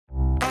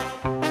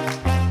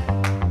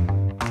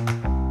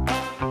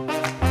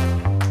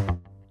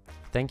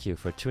Thank you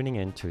for tuning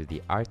in to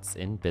The Arts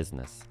in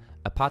Business,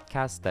 a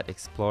podcast that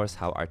explores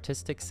how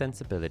artistic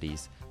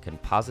sensibilities can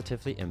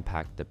positively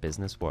impact the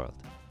business world.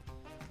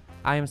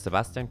 I am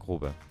Sebastian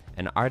Grube,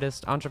 an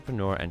artist,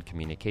 entrepreneur, and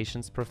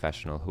communications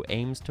professional who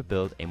aims to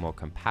build a more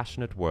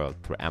compassionate world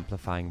through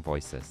amplifying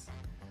voices.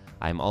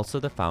 I am also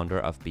the founder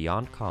of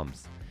Beyond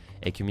Comms,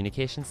 a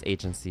communications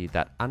agency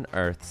that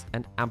unearths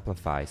and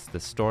amplifies the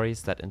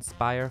stories that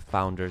inspire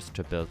founders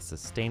to build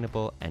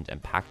sustainable and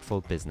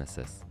impactful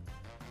businesses.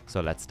 So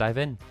let's dive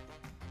in.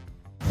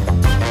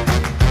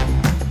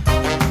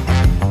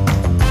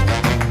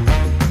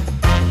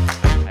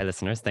 Hi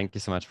listeners, thank you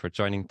so much for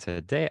joining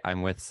today.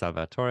 I'm with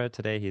Salvatore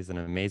today. He's an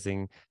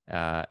amazing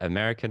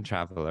American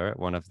traveler,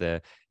 one of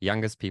the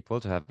youngest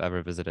people to have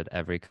ever visited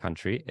every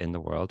country in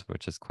the world,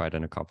 which is quite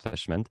an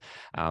accomplishment.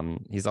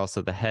 He's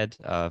also the head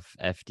of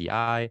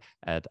FDI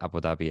at Abu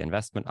Dhabi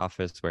Investment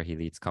Office, where he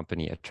leads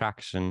company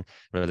attraction,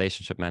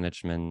 relationship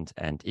management,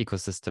 and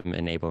ecosystem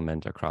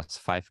enablement across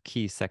 5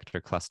 key sector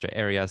cluster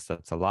areas.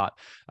 That's a lot.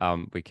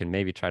 We can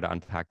maybe try to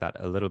unpack that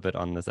a little bit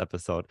on this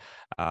episode.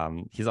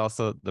 He's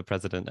also the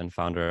president and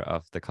founder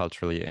of the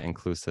culturally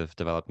inclusive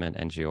development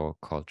NGO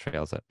called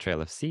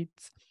Trail of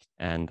Seeds.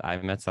 And I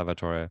met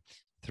Salvatore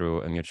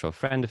through a mutual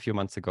friend a few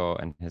months ago,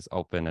 and his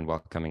open and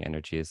welcoming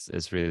energy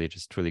is really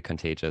just truly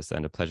contagious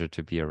and a pleasure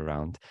to be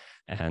around.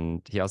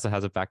 And he also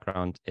has a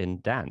background in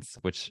dance,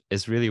 which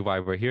is really why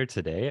we're here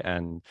today.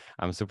 And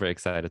I'm super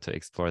excited to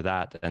explore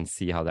that and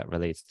see how that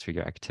relates to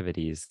your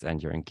activities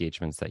and your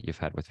engagements that you've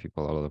had with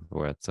people all over the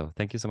world. So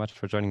thank you so much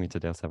for joining me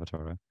today,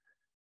 Salvatore.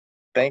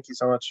 Thank you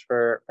so much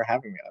for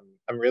having me.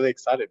 I'm really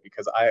excited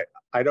because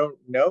I don't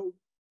know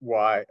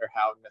why or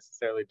how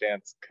necessarily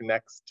dance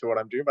connects to what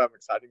I'm doing, but I'm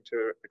excited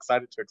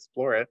to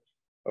explore it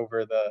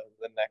over the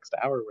next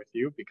hour with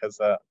you because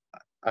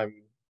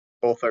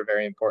both are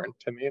very important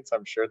to me, and so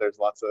I'm sure there's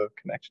lots of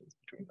connections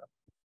between them.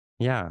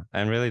 Yeah,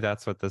 and really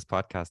that's what this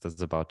podcast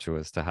is about too,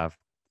 is to have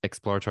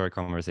exploratory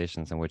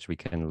conversations in which we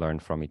can learn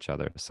from each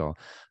other. So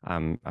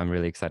I'm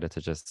really excited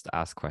to just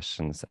ask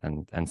questions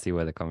and see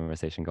where the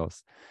conversation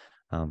goes.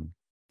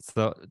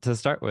 So to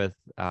start with,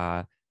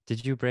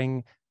 did you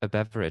bring a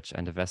beverage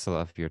and a vessel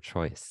of your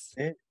choice?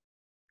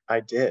 I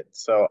did.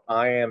 So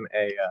I am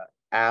a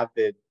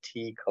avid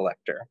tea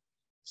collector.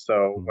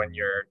 So when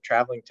you're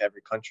traveling to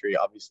every country,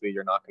 obviously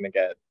you're not going to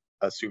get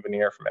a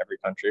souvenir from every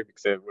country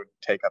because it would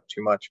take up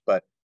too much.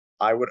 But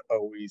I would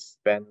always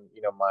spend,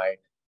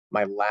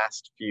 my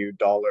last few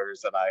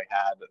dollars that I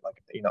had,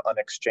 on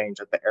exchange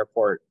at the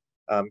airport,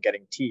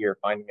 getting tea or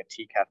finding a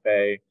tea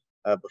cafe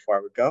before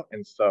I would go.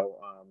 And so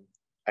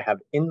I have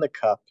in the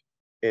cup,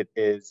 it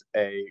is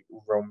a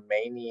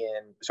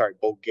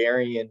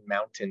Bulgarian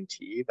mountain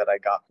tea that I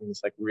got from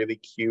this really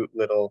cute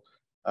little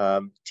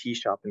tea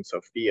shop in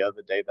Sofia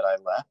the day that I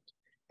left.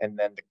 And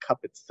then the cup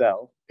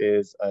itself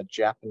is a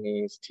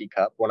Japanese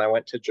teacup. When I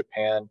went to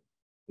Japan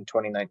in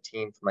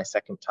 2019 for my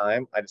second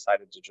time, I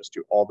decided to just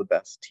do all the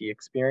best tea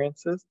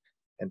experiences.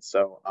 And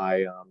so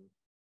I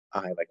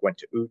went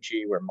to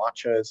Uji, where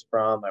matcha is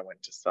from. I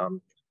went to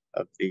some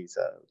of these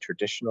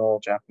traditional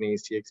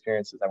Japanese tea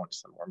experiences. I went to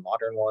some more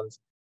modern ones.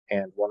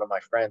 And one of my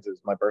friends, it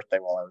was my birthday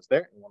while I was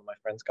there, and one of my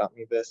friends got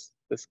me this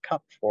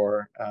cup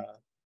for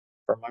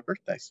my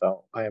birthday.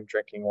 So I am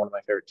drinking one of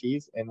my favorite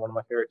teas in one of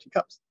my favorite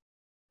teacups.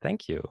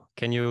 Thank you.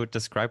 Can you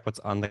describe what's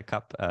on the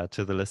cup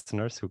to the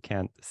listeners who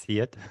can't see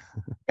it?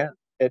 Yeah,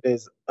 it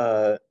is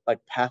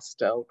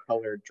pastel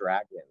colored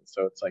dragon.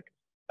 So it's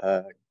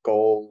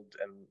gold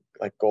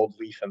and gold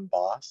leaf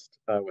embossed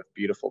with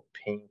beautiful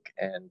pink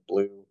and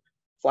blue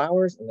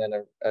flowers, and then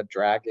a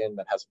dragon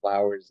that has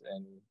flowers,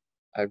 and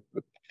I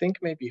would think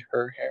maybe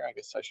her hair. I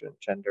guess I shouldn't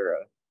gender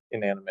a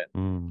inanimate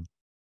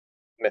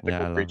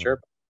mythical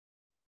creature,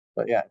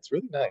 but yeah, it's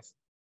really nice.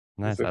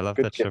 Nice. I love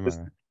that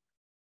shimmer.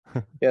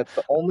 Yeah, it's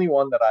the only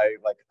one that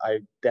I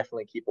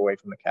definitely keep away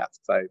from the cats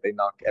because they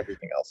knock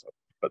everything else over.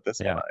 But this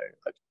one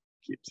I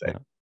keep safe. Yeah.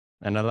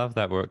 And I love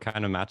that we're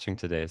kind of matching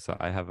today. So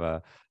I have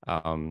a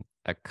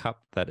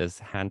cup that is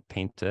hand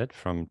painted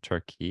from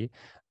Turkey.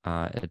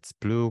 It's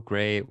blue,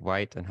 gray,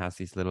 white, and has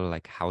these little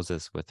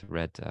houses with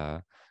red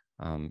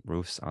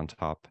roofs on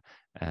top,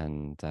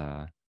 and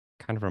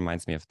kind of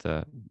reminds me of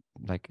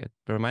it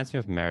reminds me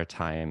of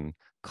maritime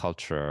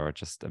culture, or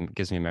just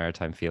gives me a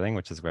maritime feeling,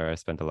 which is where I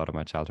spent a lot of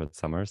my childhood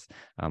summers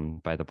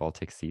by the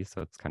Baltic Sea.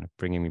 So it's kind of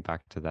bringing me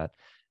back to that.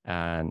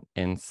 And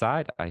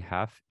inside I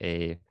have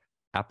a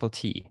apple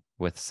tea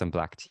with some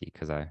black tea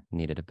because I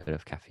needed a bit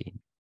of caffeine.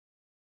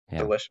 Yeah.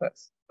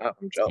 Delicious. Oh,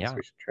 I'm jealous. Yeah.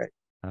 We should trade.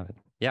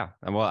 Yeah.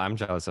 And well, I'm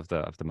jealous of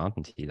the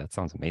mountain tea. That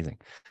sounds amazing.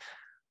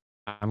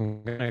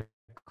 I'm gonna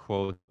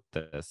quote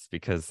this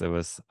because it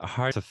was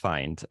hard to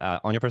find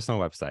on your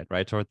personal website.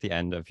 Right toward the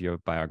end of your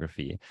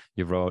biography,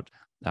 you wrote,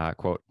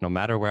 quote, "No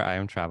matter where I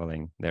am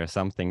traveling, there are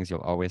some things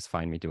you'll always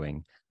find me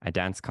doing. I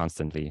dance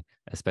constantly,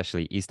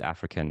 especially East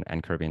African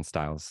and Caribbean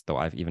styles, though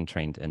I've even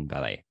trained in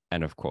ballet."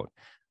 End of quote.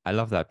 I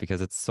love that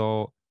because it's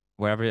so,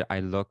 wherever I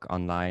look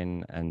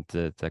online and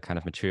the kind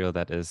of material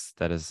that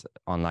is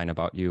online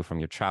about you from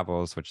your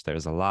travels, which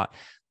there's a lot,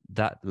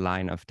 that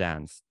line of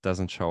dance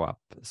doesn't show up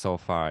so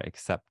far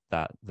except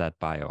that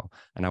bio.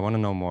 And I want to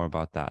know more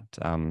about that.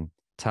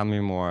 Tell me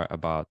more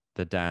about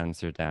the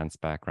dance, your dance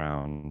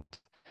background.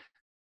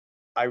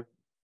 I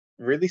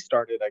really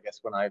started, I guess,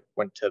 when I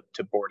went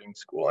to boarding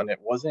school, and it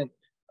wasn't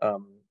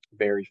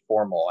very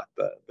formal at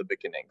the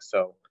beginning.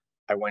 So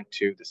I went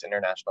to this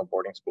international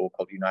boarding school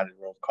called United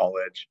World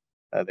College.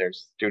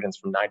 There's students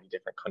from 90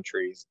 different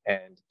countries,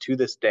 and to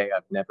this day,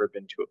 I've never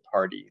been to a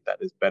party that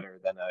is better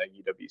than a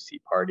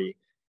UWC party.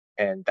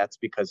 And that's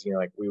because,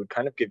 like we would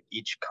kind of give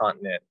each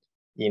continent,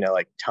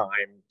 like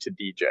time to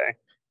DJ.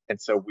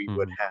 And so we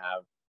would Mm.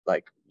 have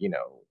like,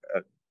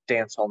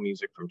 dance hall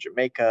music from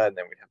Jamaica, and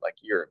then we'd have like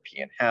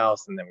European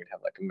house, and then we'd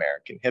have like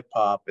American hip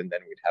hop, and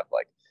then we'd have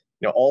like,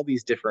 all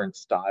these different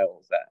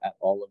styles at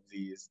all of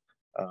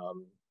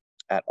um,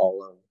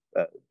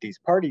 these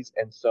parties.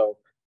 And so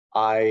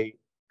I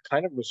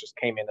kind of was just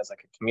came in as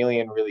like a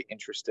chameleon, really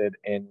interested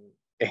in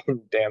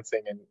in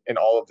dancing and in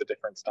all of the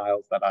different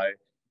styles that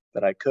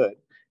I could.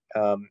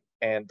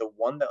 And the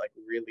one that like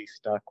really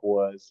stuck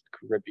was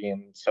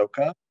Caribbean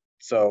soca.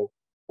 So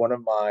one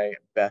of my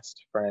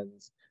best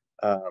friends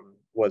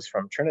was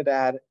from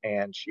Trinidad,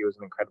 and she was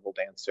an incredible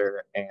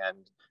dancer.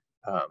 And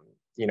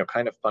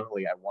kind of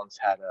funnily, I once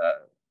had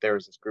there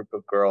was this group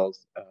of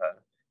girls, a,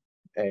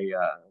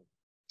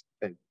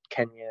 a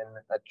Kenyan,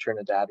 a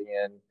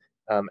Trinidadian,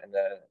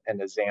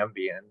 and a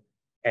Zambian,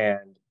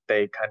 and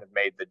they kind of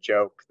made the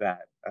joke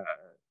that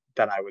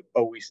I would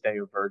always stay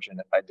a virgin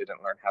if I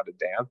didn't learn how to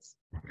dance.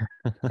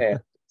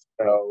 And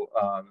so,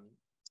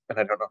 and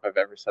I don't know if I've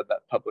ever said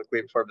that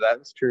publicly before, but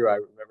that is true. I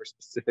remember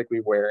specifically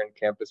where in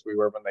campus we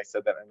were when they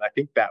said that. And I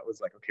think that was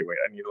like, okay, wait,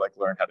 I need to like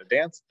learn how to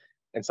dance.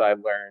 And so I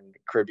learned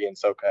Caribbean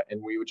soca,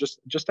 and we would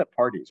just at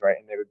parties, right?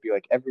 And they would be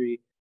like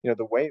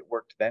the way it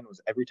worked then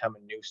was every time a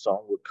new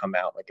song would come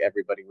out, like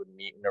everybody would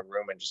meet in a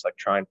room and just like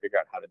try and figure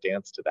out how to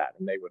dance to that.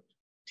 And they would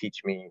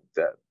teach me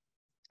the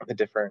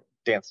different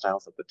dance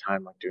styles at the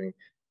time, like doing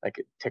like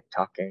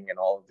TikToking and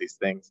all of these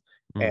things.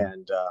 Mm.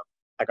 And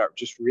I got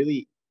just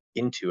really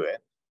into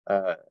it,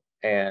 uh,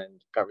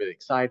 and got really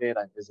excited.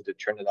 I visited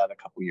Trinidad a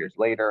couple years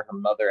later. Her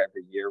mother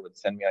every year would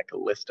send me like a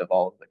list of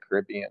all of the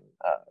Caribbean,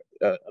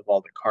 of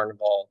all the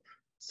carnival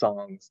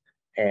songs,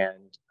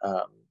 and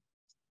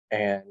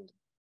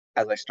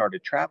as I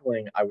started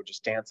traveling, I would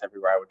just dance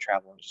everywhere I would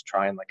travel and just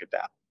try and like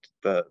adapt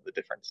the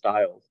different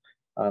styles.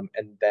 And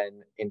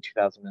then in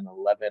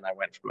 2011, I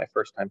went for my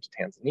first time to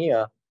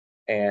Tanzania,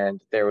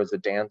 and there was a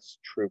dance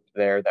troupe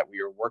there that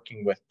we were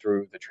working with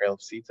through the Trail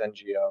of Seeds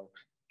NGO.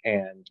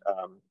 And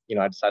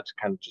I decided to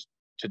kind of just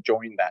to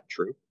join that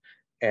troupe.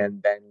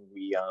 And then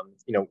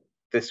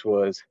this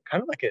was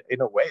kind of like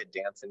in a way a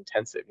dance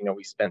intensive.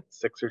 We spent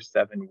 6 or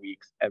 7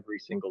 weeks every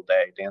single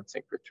day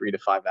dancing for 3 to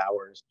 5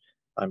 hours.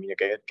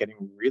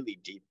 Getting really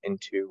deep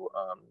into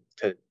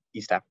to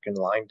East African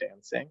line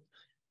dancing.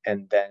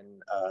 And then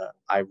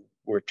I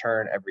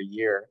return every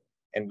year,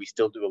 and we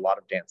still do a lot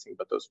of dancing.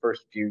 But those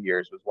first few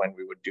years was when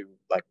we would do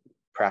like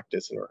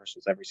practice and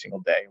rehearsals every single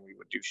day, and we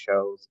would do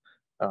shows.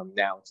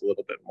 Now it's a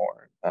little bit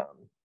more.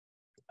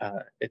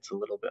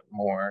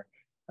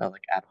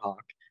 Like ad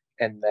hoc.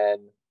 And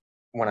then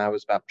when I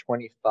was about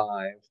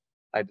 25,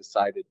 I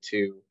decided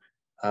to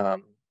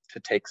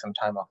take some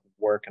time off of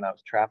work, and I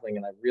was traveling,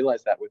 and I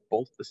realized that with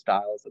both the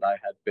styles that I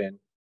had been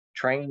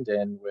trained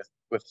in with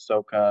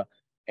soca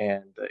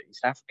and the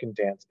East African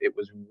dance, it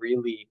was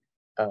really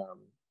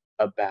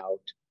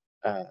about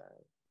uh,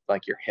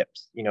 like your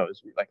hips. It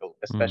was like Mm.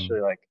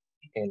 especially like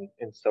in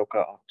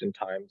soca,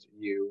 oftentimes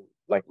you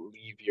like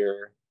leave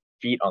your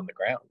feet on the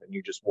ground and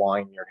you just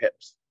whine your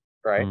hips,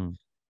 right? Mm.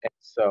 And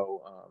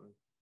so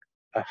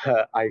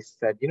I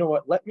said, you know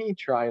what? Let me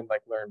try and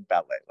like learn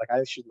ballet. Like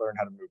I should learn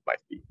how to move my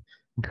feet.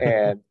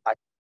 And I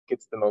think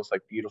it's the most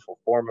like beautiful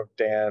form of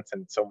dance,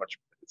 and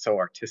so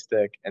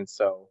artistic. And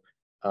so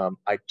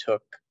I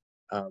took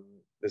um,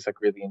 this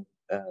like really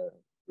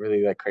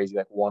like crazy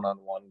like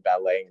one-on-one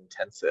ballet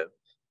intensive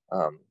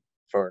um,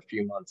 for a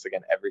few months,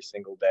 again every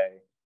single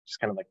day, just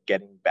kind of like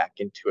getting back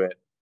into it.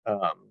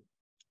 Um,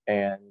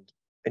 and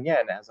and yeah,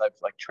 and as I've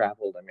like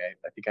traveled, I mean,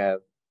 I think I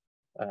have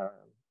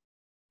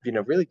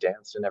um, really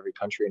danced in every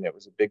country, and it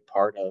was a big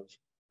part of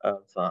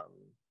um,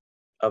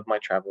 of my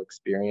travel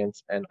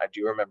experience. And I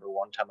do remember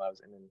one time I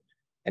was in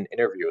an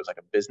interview. It was like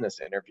a business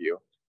interview,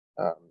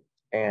 um,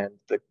 and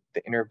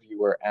the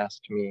interviewer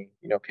asked me,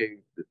 okay,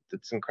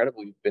 that's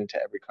incredible. You've been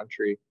to every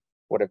country.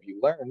 What have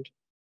you learned?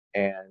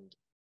 And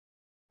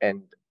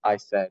and I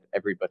said,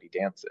 everybody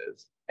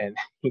dances. And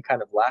he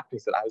kind of laughed. He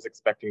said, I was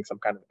expecting some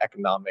kind of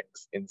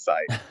economics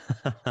insight,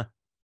 but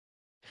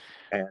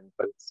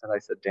instead I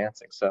said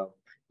dancing. So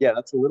yeah,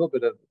 that's a little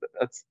bit of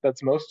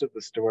that's most of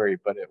the story,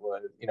 but it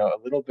was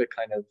a little bit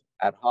kind of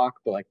ad hoc,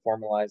 but like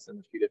formalized in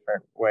a few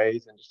different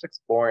ways, and just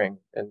exploring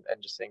and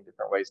just seeing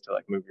different ways to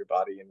like move your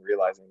body and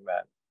realizing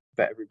that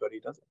everybody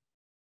does it.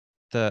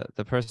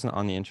 The person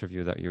on the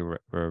interview that you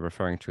were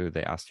referring to,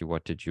 they asked you,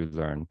 what did you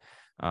learn?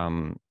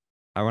 Um,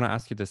 I want to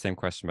ask you the same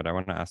question, but I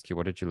want to ask you,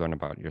 what did you learn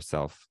about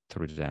yourself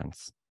through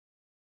dance?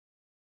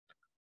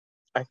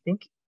 I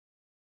think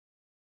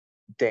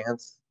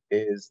dance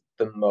is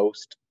the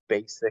most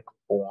basic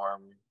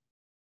form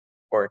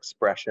or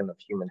expression of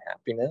human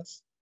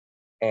happiness.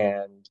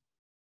 And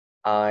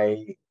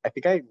I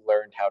think I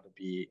learned how to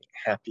be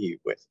happy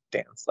with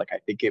dance. Like I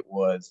think it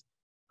was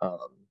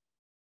um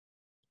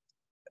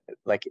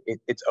like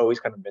it's always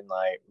kind of been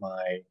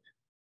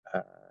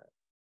uh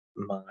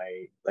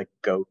my like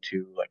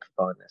go-to like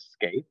fun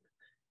escape.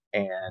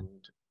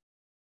 And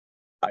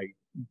I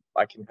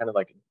I can kind of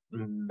like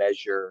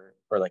measure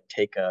or like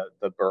take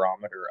the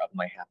barometer of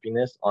my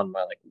happiness on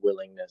my like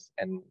willingness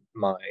and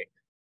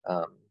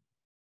um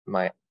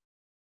my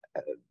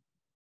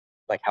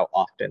like how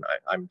often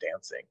I'm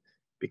dancing,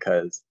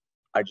 because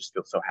I just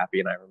feel so happy.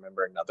 And I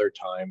remember another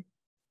time,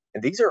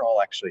 and these are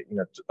all actually,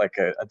 like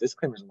a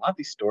disclaimer, a lot of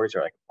these stories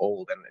are like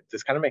old, and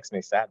this kind of makes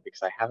me sad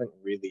because I haven't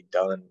really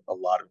done a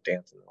lot of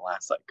dance in the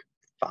last like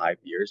 5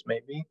 years,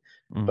 maybe.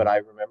 But Mm. I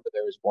remember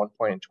there was one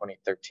point in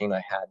 2013,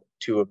 I had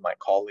two of my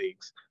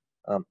colleagues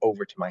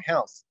over to my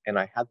house, and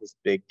I had this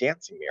big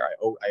dancing mirror.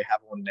 I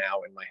have one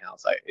now in my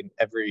house. In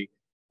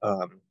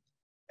um,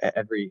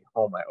 every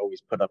home, I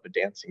always put up a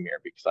dancing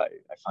mirror because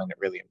I find it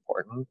really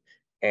important.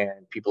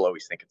 And people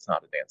always think it's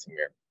not a dancing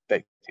mirror.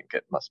 They think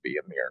it must be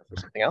a mirror for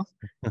something else.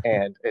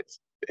 And it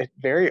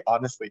very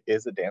honestly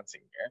is a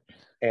dancing mirror.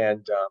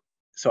 And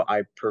so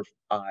I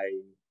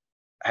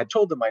had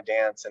told them I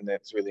dance and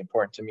it's really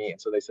important to me.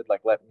 And so they said,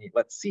 like,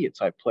 let's see it.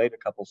 So I played a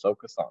couple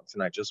soca songs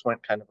and I just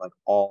went kind of like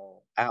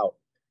all out.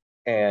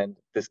 And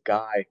this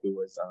guy who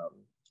was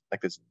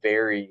like this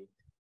very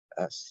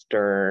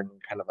stern,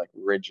 kind of like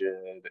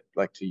rigid,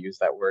 like to use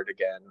that word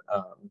again,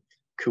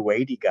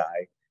 Kuwaiti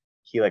guy,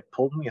 he like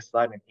pulled me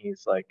aside and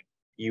he's like,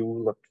 "You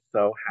looked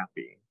so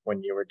happy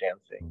when you were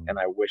dancing, and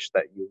Mm. I wish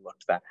that you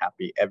looked that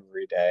happy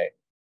every day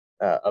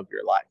of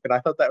your life." And I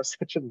thought that was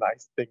such a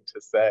nice thing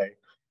to say.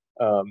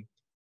 Um,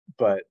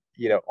 but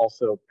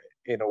also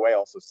in a way,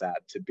 also sad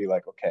to be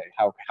like, okay,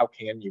 how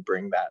can you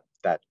bring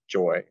that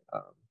joy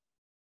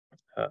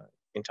uh,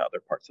 into other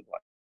parts of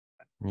life?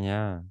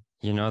 Yeah,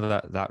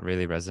 that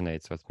really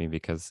resonates with me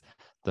because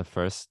the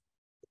first,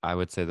 I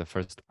would say the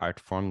first art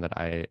form that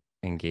I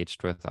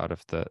engaged with out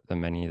of the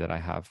many that I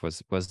have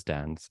was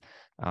dance.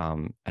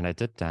 And I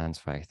did dance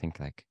for I think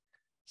like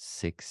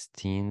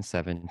 16,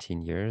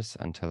 17 years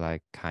until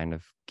I kind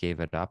of gave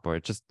it up or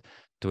it just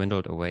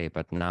dwindled away.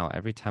 But now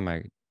every time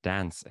I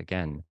dance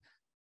again,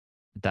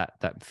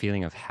 that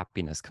feeling of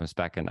happiness comes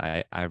back, and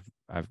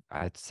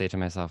I'd say to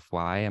myself,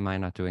 why am I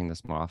not doing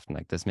this more often?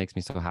 Like this makes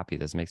me so happy,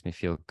 this makes me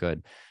feel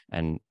good,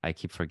 and I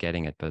keep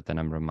forgetting it, but then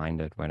I'm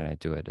reminded when I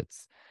do it.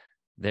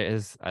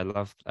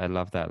 I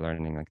love that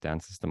learning. Like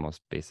dance is the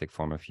most basic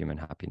form of human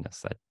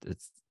happiness.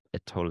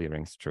 It totally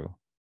rings true,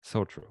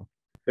 so true.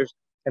 There's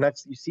and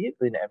you see it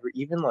in every,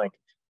 even like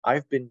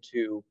I've been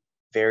to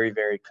very,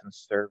 very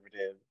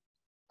conservative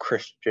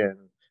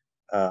Christian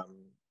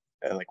um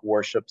like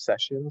worship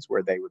sessions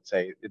where they would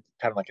say it's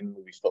kind of like in the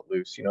movie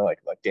Footloose, like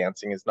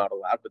dancing is not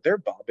allowed, but they're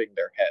bobbing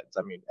their heads.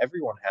 I mean,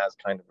 everyone has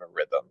kind of a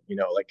rhythm,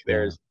 like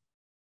Yeah.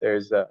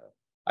 there's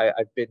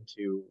I've been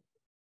to,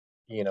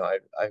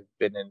 I've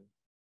been in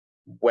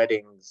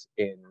weddings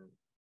in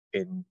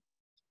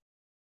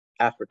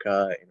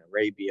Africa, in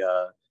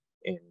Arabia,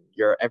 in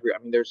Europe, I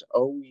mean, there's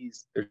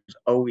always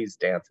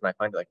dance, and I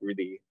find it like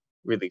really,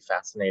 really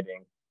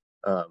fascinating.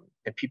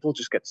 And people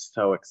just get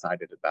so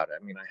excited about it.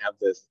 I mean, I have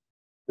this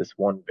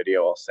one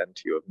video I'll send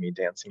to you of me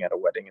dancing at a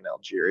wedding in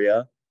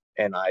Algeria,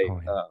 and Oh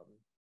yeah.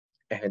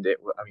 I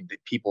mean, the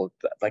people,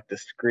 like the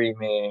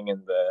screaming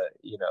and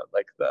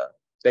like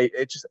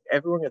it just,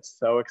 everyone gets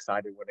so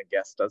excited when a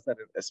guest does that,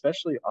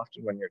 especially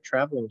often when you're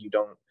traveling, you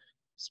don't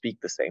speak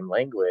the same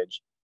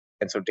language,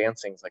 and so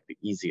dancing is like the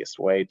easiest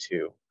way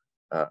to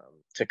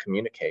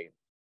communicate.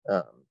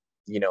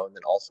 And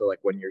then also like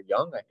when you're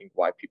young, I think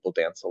why people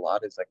dance a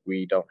lot is like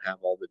we don't have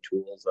all the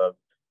tools of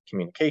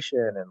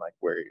communication, and like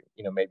where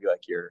maybe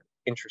like you're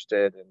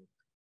interested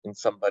in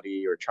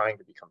somebody or trying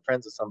to become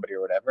friends with somebody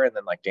or whatever, and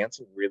then like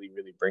dancing really,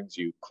 really brings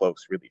you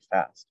close really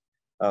fast.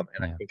 And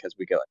I Yeah. think as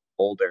we get like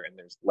older and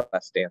there's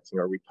less dancing,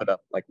 or we put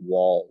up like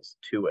walls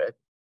to it,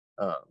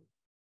 um,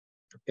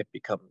 it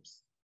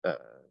becomes uh,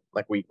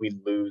 like we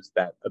lose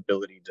that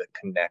ability to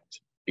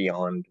connect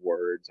beyond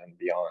words and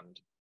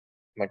beyond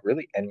like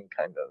really any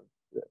kind of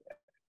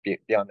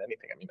beyond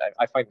anything. I mean,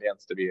 I find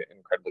dance to be an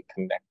incredibly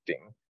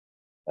connecting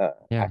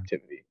Yeah.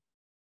 activity.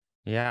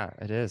 Yeah,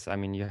 it is. I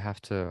mean, you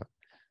have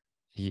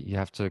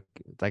to,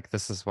 like,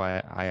 this is why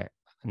I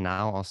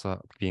now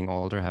also being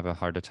older have a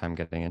harder time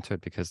getting into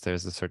it because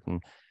there's a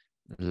certain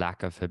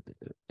lack of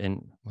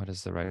what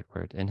is the right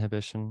word,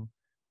 inhibition.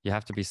 You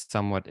have to be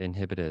somewhat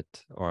inhibited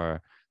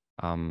or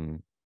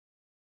um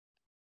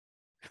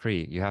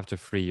free. You have to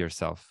free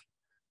yourself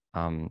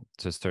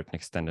to a certain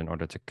extent in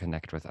order to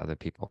connect with other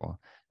people,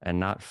 and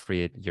not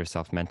free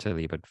yourself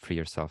mentally, but free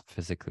yourself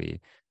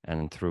physically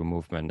and through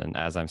movement. And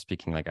as I'm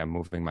speaking, like I'm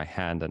moving my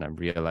hand and I'm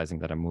realizing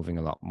that I'm moving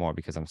a lot more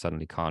because I'm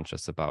suddenly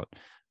conscious about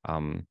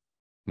um,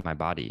 my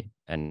body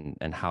and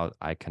how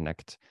I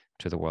connect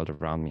to the world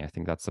around me. I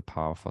think that's the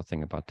powerful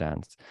thing about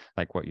dance.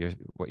 Like what you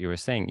were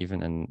saying,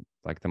 even in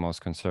like the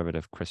most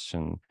conservative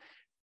Christian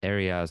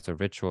areas or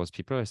rituals,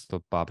 people are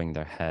still bobbing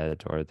their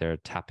head or they're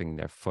tapping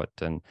their foot,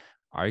 and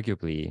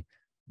arguably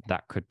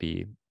that could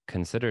be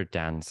considered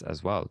dance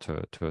as well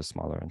to a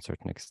smaller and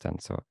certain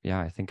extent. So yeah,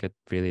 I think it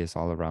really is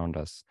all around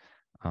us,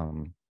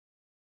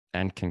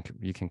 and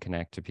you can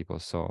connect to people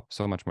so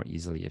much more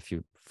easily if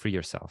you free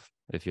yourself,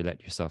 if you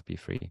let yourself be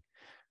free.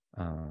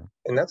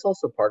 And that's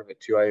also part of it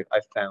too. I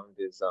found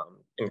is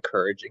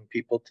encouraging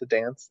people to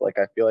dance. Like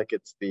I feel like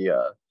it's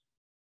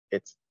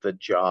the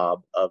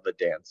job of a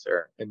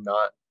dancer and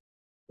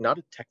not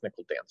a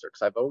technical dancer,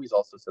 because I've always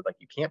also said like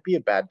you can't be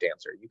a bad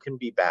dancer. You can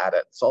be bad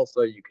at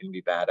salsa, you can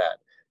be bad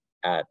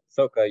at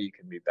soca, you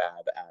can be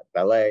bad at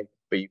ballet,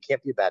 but you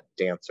can't be a bad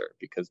dancer,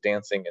 because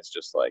dancing is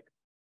just like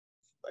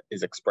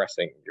is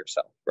expressing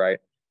yourself, right?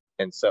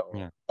 And so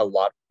yeah. a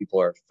lot of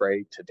people are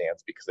afraid to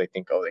dance because they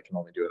think, oh, they can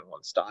only do it in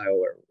one style,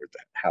 or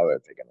how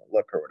are they going to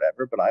look or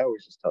whatever. But I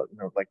always just tell,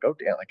 like, go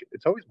dance. Like,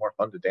 it's always more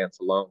fun to dance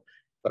alone.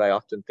 But I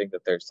often think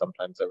that there's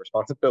sometimes a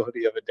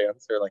responsibility of a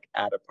dancer, like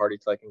at a party,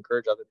 to like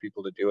encourage other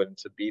people to do it and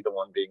to be the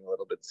one being a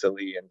little bit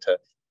silly and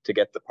to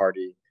get the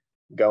party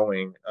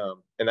going.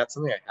 And that's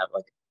something I have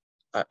like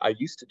I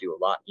used to do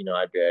a lot.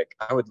 I'd be like,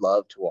 I would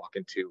love to walk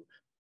into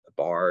a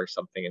bar or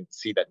something and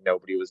see that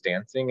nobody was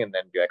dancing, and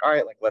then be like, all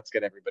right, like let's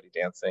get everybody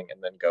dancing,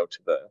 and then go to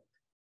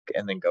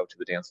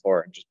the dance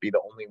floor and just be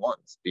the only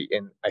ones.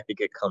 And I think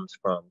it comes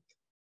from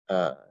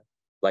uh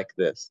like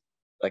this,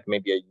 like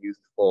maybe a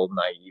youthful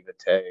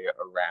naivete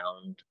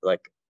around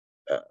like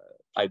uh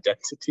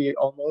identity,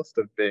 almost,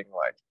 of being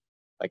like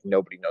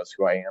nobody knows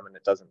who I am and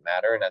it doesn't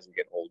matter. And as you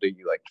get older,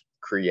 you like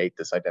create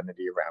this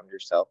identity around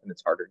yourself, and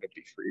it's harder to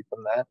be free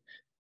from that.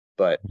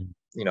 But Mm.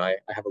 I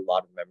have a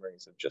lot of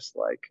memories of just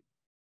like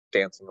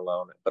dancing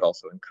alone, but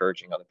also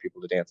encouraging other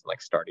people to dance and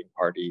like starting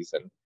parties.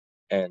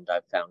 And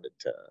I've found it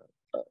to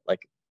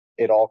like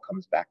it all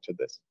comes back to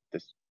this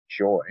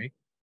joy.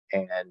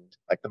 And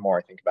like the more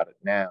I think about it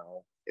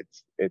now,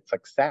 it's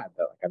like sad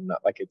that like I'm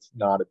not like it's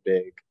not a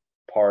big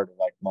part of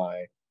like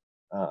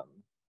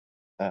um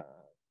uh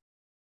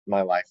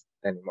my life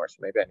anymore. So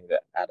maybe I need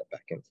to add it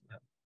back in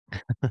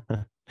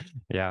somehow.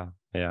 Yeah,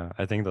 yeah.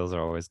 I think those are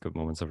always good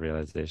moments of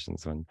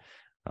realizations when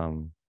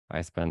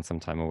I spend some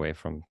time away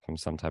from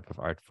some type of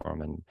art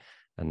form,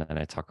 and then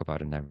I talk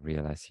about it and I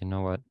realize, you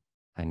know what?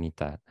 I need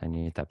that. I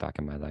need that back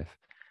in my life.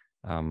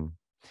 Um,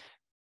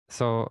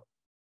 so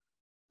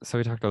so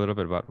we talked a little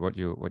bit about what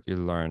you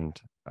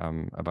learned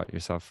about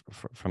yourself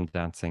from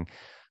dancing.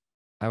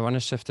 I want to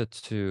shift it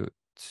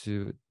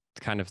to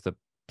kind of the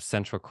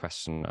central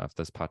question of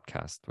this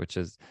podcast, which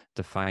is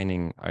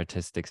defining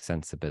artistic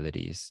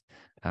sensibilities.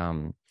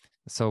 Um,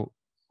 so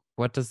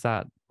what does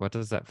that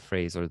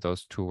phrase or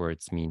those two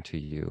words mean to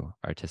you,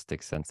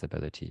 artistic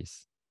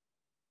sensibilities?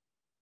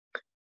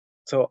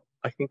 So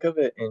I think of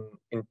it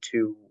in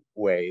two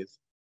ways.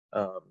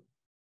 Um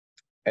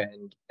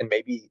and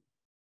maybe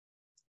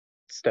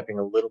stepping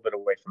a little bit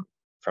away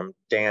from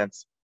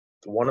dance,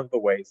 one of the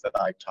ways that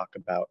I talk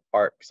about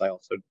art, because I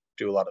also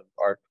do a lot of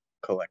art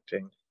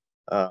collecting,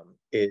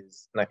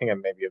 is, and I think I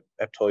maybe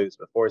have told you this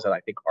before, is that I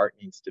think art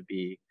needs to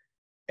be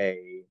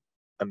a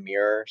a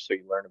mirror so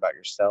you learn about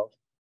yourself,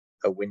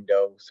 a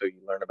window so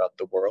you learn about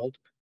the world,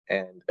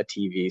 and a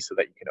TV so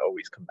that you can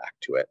always come back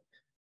to it.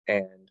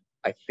 And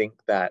I think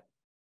that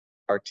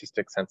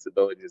artistic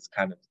sensibility is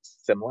kind of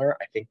similar.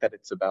 I think that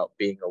it's about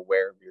being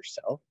aware of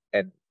yourself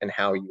and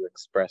how you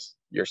express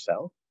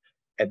yourself,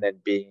 and then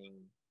being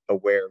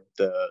aware of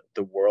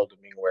the world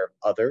and being aware of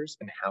others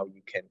and how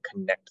you can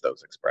connect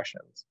those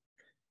expressions.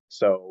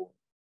 So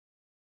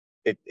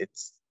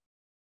it's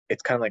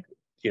kind of like,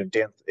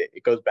 dance.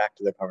 It goes back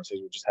to the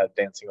conversation we just had.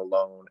 Dancing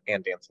alone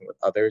and dancing with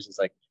others is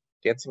like,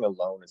 dancing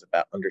alone is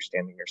about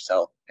understanding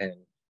yourself and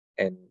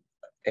and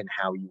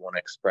how you want to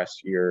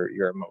express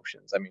your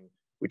emotions. I mean,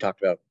 we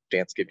talked about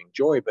dance giving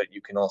joy, but you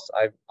can also,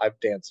 I've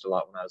danced a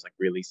lot when I was like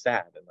really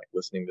sad and like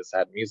listening to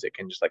sad music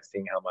and just like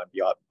seeing how my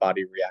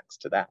body reacts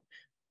to that.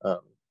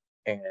 um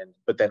and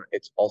but then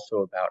it's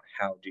also about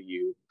how do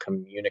you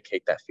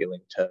communicate that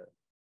feeling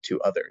to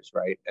others,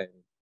 right?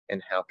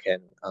 And how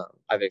can,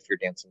 either if you're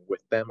dancing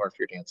with them or if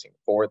you're dancing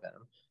for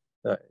them,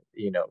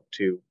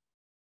 to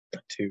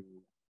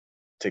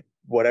to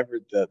whatever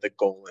the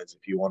goal is.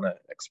 If you want to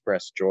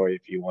express joy,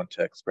 if you want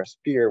to express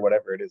fear,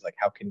 whatever it is, like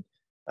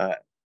uh,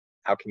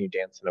 how can you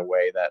dance in a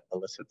way that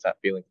elicits that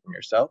feeling from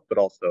yourself, but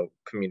also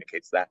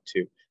communicates that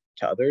to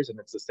others? And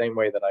it's the same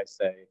way that I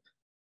say,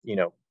 you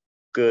know,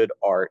 good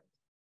art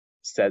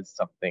says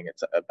something.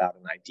 It's about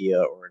an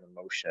idea or an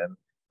emotion,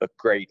 but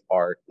great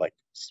art like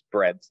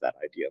spreads that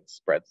idea and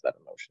spreads that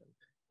emotion.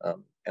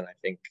 And I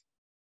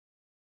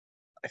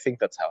think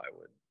that's how I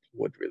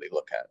would really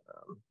look at,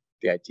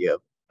 the idea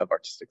of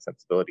artistic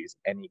sensibilities,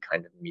 any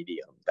kind of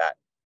medium that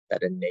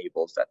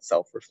enables that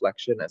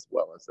self-reflection as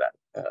well as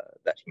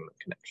that human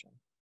connection.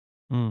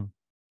 Mm,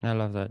 I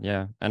love that.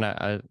 Yeah, and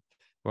I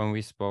when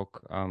we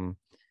spoke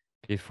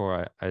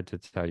before I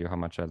did tell you how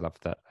much I love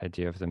that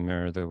idea of the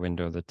mirror, the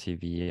window, the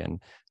TV,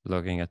 and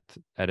looking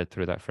at it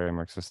through that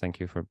framework. So thank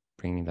you for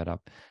bringing that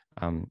up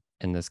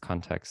in this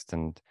context,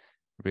 and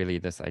really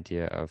this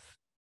idea of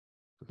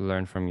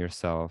learn from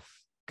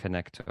yourself,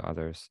 connect to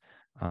others.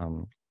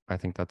 I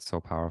think that's so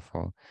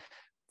powerful.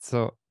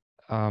 So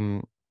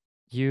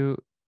you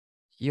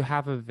you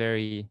have a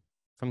very,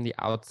 from the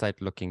outside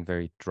looking,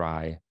 very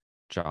dry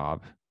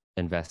job,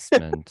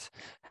 investment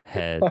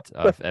head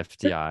of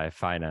FDI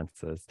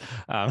finances.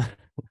 Um,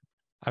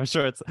 I'm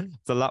sure it's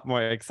a lot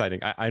more exciting.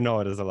 I know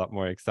it is a lot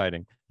more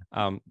exciting.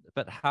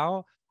 But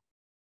how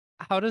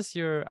does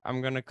your,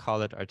 I'm gonna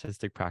call it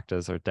artistic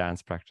practice or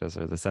dance practice,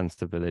 or the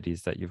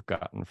sensibilities that you've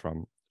gotten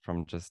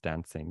from just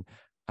dancing,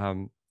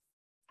 um,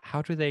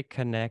 how do they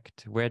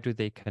connect? Where do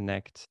they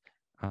connect?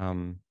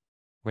 Um,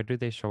 where do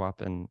they show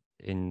up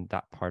in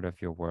that part of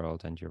your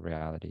world and your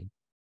reality?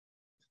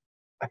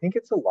 I think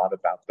it's a lot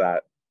about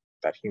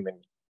that human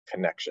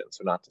connection.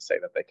 So not to say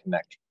that they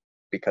connect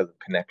because of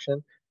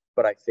connection,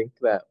 but I think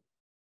that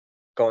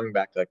going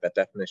back to like that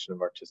definition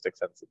of artistic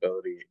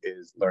sensibility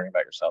is learning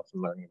about yourself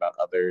and learning about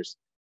others.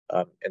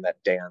 And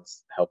that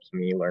dance helps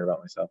me learn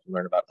about myself and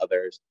learn about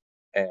others.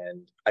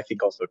 And I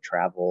think also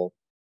travel,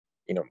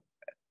 you know,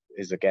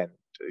 is again,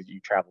 you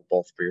travel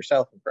both for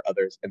yourself and for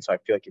others. And so I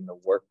feel like in the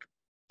work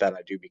that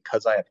I do,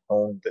 because I have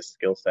honed this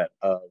skill set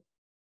of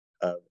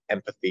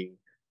empathy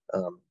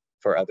um,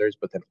 for others,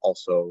 but then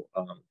also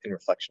in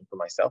reflection for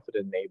myself, it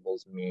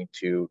enables me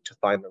to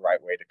find the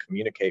right way to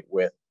communicate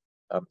with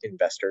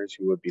investors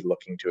who would be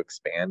looking to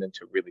expand and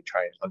to really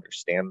try and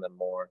understand them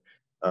more.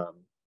 To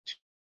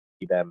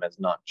see them as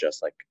not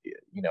just like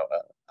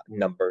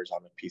numbers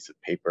on a piece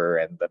of paper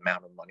and the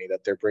amount of money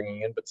that they're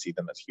bringing in, but see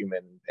them as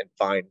human and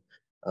find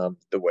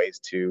the ways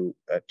to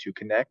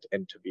connect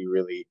and to be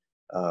really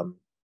um,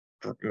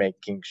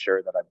 making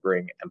sure that I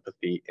bring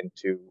empathy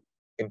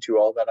into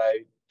all that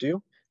I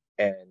do,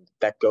 and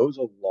that goes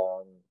a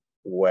long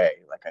way.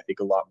 Like I think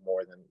a lot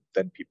more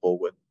than people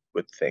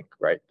would think,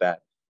 right?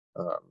 That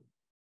um,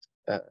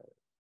 uh,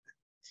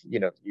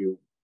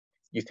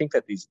 you think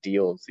that these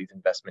deals, these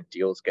investment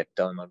deals, get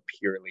done on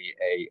purely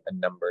a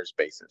numbers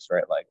basis,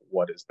 right? Like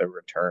what is the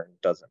return?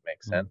 Doesn't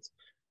make Mm, sense,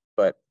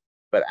 but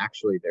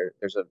actually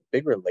there's a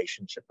big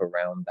relationship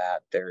around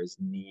that. There's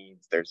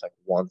needs, there's like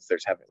wants,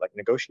 there's having like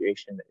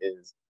negotiation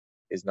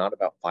is not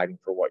about fighting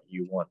for what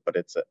you want, but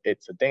it's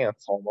a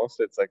dance almost.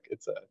 It's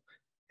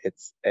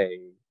a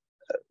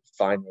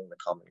finding the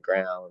common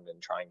ground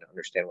and trying to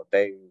understand what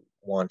they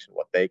want and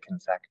what they can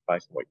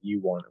sacrifice and what you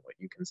want and what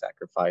you can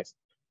sacrifice.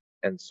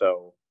 And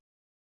so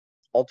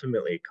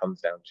ultimately it comes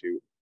down to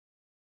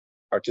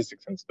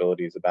artistic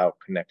sensibility is about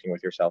connecting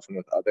with yourself and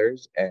with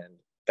others, and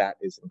that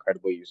is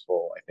incredibly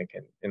useful, I think,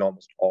 in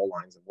almost all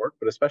lines of work,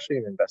 but especially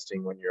in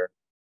investing when you're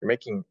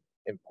making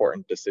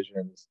important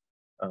decisions,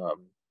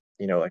 um,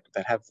 like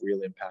that have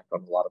real impact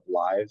on a lot of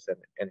lives.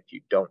 And if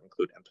you don't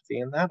include empathy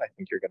in that, I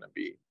think uh, you're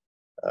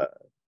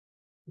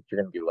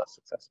going to be less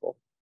successful.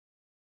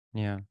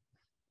 yeah.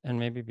 And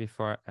maybe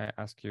before I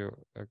ask you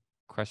a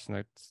question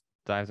that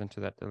dives into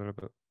that a little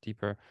bit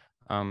deeper,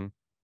 um,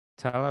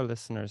 tell our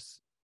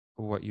listeners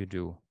what you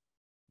do,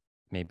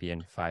 maybe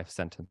in 5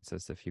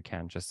 sentences if you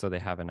can, just so they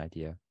have an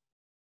idea.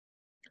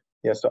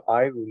 Yeah, so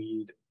I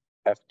lead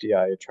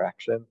FDI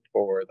attraction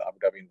for the Abu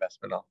Dhabi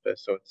Investment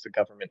Office. So it's a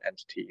government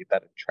entity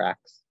that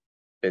attracts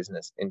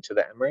business into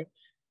the Emirate,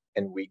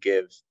 and we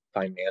give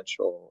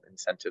financial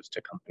incentives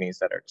to companies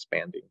that are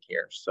expanding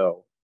here.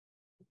 So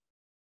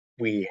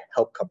we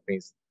help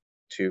companies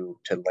to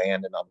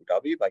land in Abu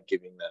Dhabi by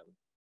giving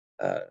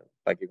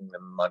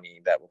them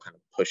money that will kind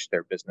of push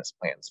their business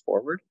plans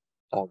forward,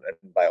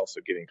 and by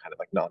also giving kind of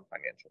like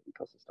non-financial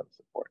ecosystem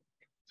support.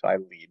 So I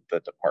lead the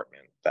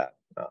department that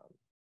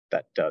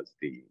does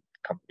the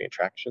company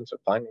attraction, so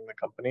finding the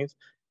companies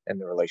and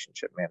the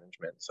relationship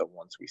management. So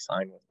once we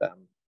sign with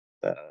them,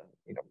 the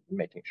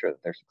making sure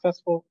that they're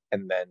successful,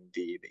 and then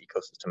the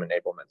ecosystem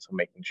enablement, so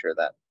making sure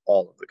that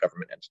all of the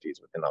government entities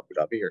within Abu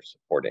Dhabi are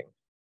supporting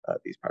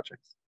these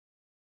projects.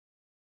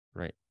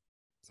 Right.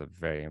 It's a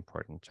very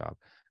important job.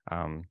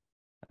 Um,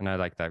 and I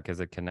like that because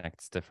it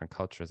connects different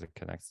cultures. It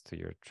connects to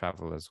your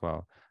travel as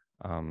well.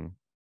 Um,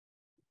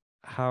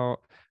 how,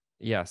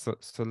 yeah, so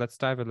let's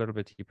dive a little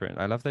bit deeper. And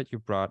I love that you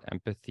brought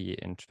empathy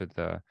into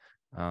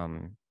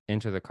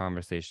the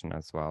conversation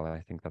as well.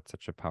 I think that's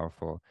such a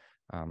powerful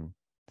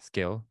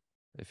skill,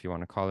 if you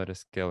want to call it a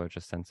skill or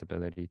just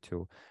sensibility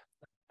too.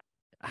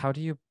 How do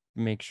you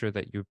make sure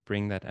that you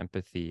bring that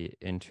empathy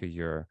into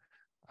your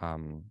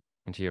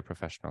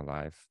professional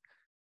life?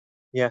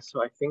 Yeah,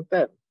 so I think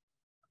that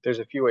there's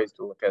a few ways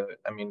to look at it.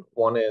 I mean,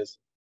 one is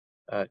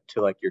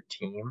to like your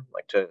team,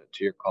 like to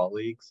your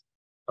colleagues,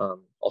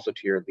 also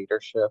to your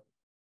leadership,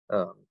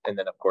 and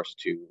then of course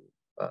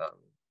um,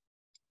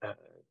 uh,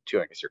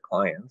 to I guess your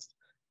clients.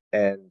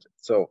 And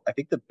so I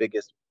think the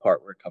biggest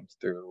part where it comes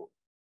through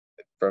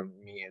from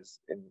me is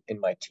in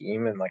my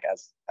team and like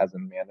as a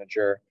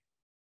manager.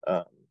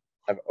 Um,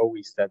 I've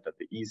always said that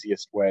the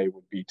easiest way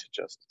would be to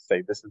just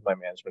say, this is my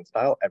management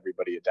style,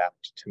 everybody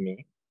adapt to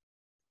me.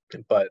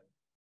 But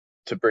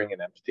to bring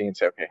in empathy and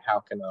say, okay, how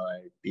can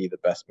I be the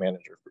best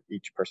manager for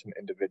each person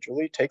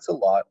individually takes a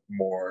lot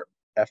more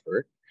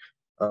effort,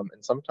 and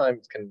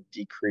sometimes can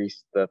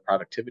decrease the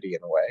productivity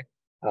in a way.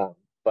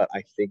 But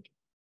I think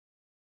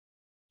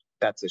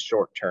that's a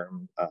short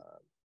term, uh,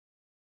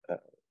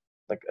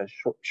 like a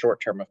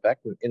short term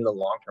effect. And in the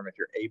long term, if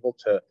you're able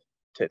to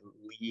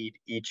lead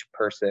each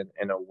person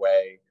in a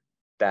way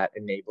that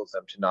enables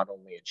them to not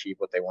only achieve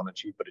what they want to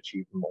achieve, but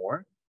achieve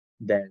more,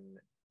 then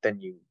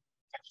you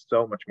have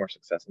so much more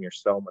success and you're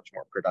so much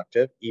more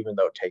productive, even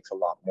though it takes a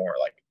lot more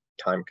like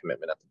time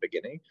commitment at the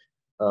beginning.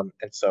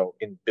 And so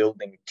in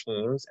building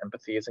teams,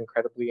 empathy is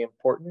incredibly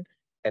important.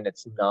 And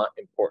it's not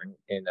important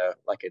in a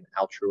like an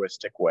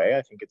altruistic way.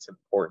 I think it's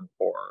important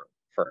for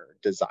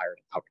desired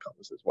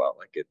outcomes as well.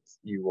 Like it's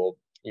you will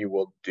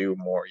do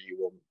more,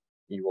 you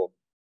will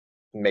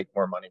make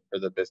more money for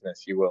the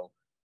business, you will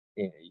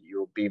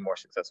be more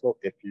successful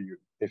if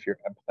you're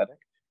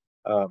empathetic.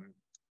 Um,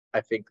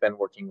 I think then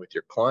working with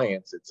your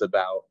clients, it's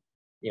about,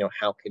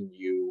 how can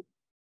you,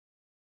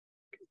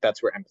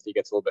 that's where empathy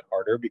gets a little bit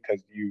harder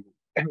because you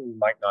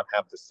might not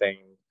have the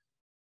same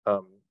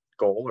um,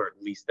 goal, or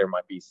at least there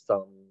might be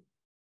some,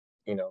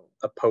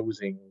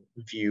 opposing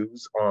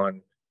views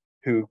on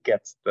who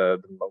gets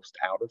the most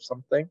out of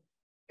something.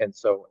 And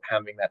so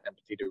having that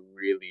empathy to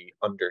really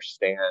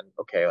understand,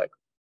 okay, like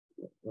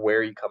where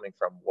are you coming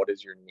from? What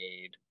is your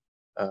need?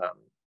 Um,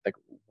 like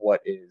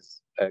what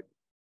is an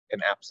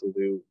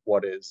absolute?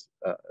 What is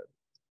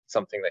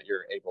something that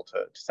you're able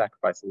to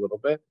sacrifice a little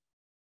bit?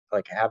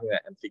 Like having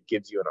that empathy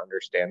gives you an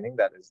understanding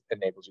that is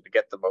enables you to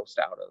get the most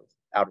out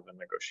of a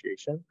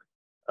negotiation,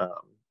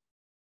 um,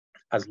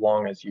 as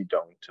long as you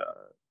don't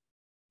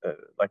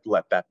like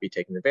let that be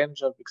taken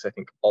advantage of. Because I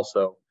think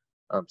also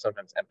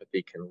sometimes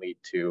empathy can lead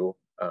to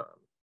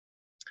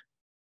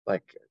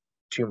like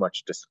too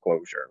much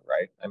disclosure,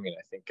 right? I mean,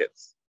 I think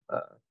it's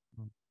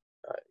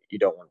you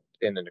don't want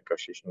in a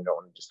negotiation, you don't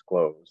want to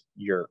disclose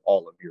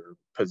all of your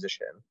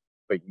position,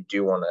 but you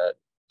do want to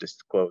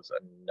disclose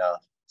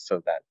enough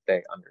so that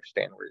they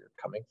understand where you're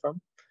coming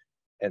from.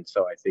 And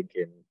so I think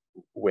in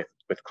with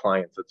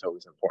clients, it's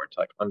always important to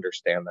like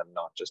understand them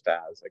not just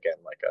as again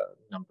like a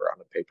number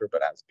on a paper,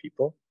 but as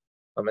people.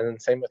 And then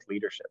same with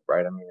leadership,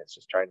 right? I mean, it's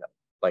just trying to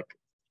like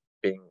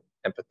being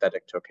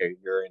empathetic to, okay,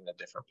 you're in a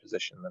different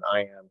position than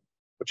I am,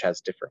 which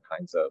has different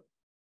kinds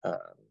um,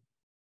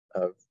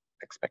 of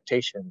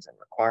expectations and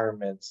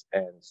requirements,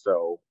 and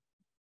so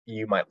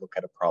you might look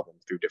at a problem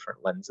through different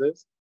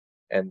lenses.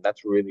 And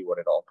that's really what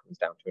it all comes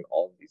down to in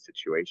all of these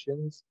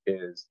situations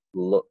is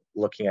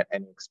looking at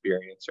any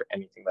experience or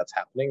anything that's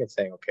happening and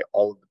saying, okay,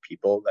 all of the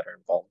people that are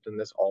involved in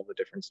this, all the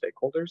different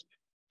stakeholders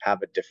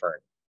have a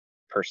different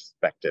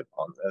perspective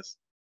on this.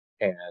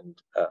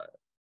 And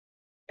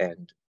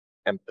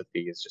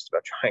empathy is just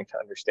about trying to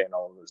understand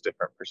all of those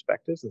different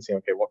perspectives and saying,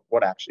 okay,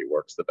 what actually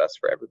works the best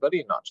for everybody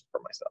and not just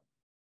for myself.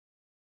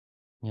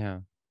 Yeah.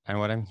 And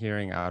what I'm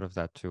hearing out of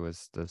that too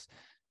is this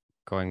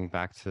going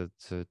back to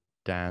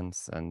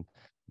dance and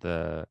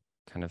the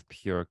kind of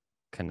pure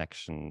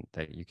connection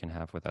that you can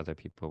have with other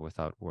people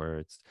without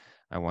words.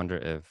 I wonder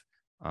if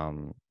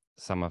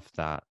some of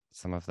that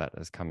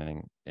is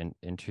coming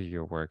into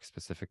your work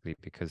specifically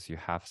because you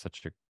have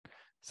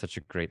such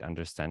a great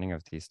understanding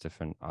of these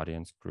different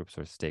audience groups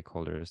or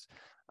stakeholders,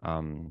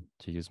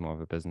 to use more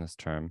of a business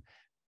term.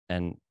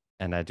 And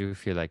I do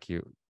feel like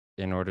you,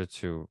 in order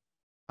to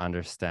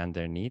understand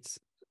their needs,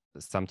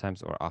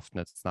 sometimes or often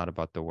it's not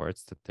about the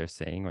words that they're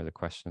saying or the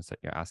questions that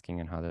you're asking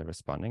and how they're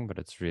responding, but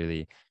it's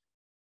really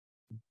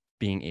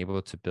being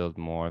able to build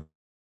more of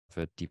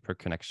a deeper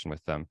connection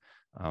with them,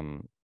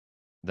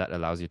 that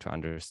allows you to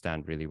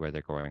understand really where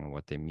they're going and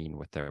what they mean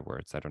with their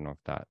words. I don't know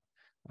if that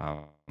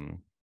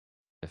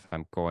if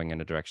I'm going in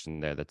a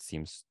direction there that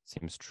seems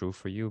true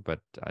for you,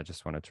 but I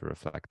just wanted to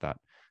reflect that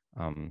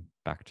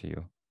back to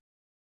you.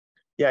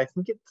 Yeah, I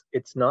think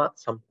it's not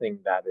something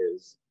that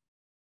is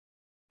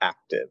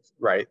active,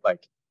 right?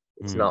 Like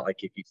it's Mm, not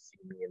like if you see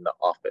me in the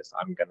office,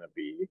 I'm gonna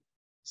be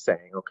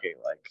saying, okay,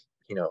 like,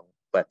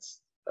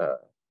 let's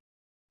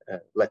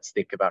let's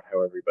think about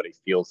how everybody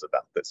feels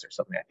about this or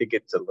something. I think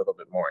it's a little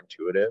bit more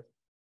intuitive.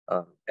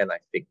 And I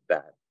think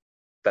that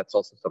that's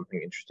also something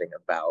interesting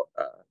about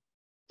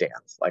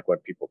dance. Like when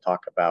people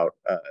talk about,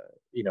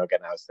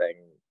 again, I was saying,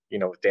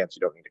 with dance,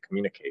 you don't need to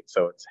communicate.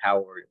 So it's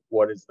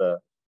what is the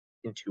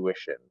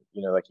intuition?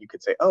 Like you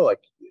could say, oh,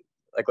 like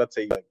let's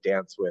say you like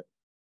dance with,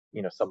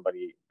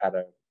 somebody at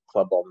a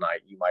club all night.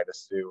 You might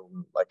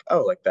assume like,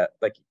 oh, like that,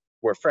 like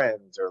we're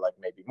friends or like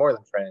maybe more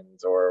than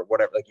friends or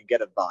whatever. Like you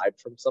get a vibe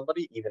from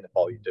somebody, even if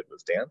all you did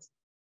was dance.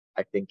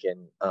 I think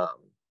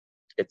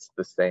it's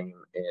the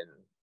same in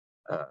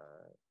uh,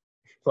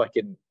 like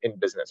in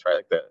business, right?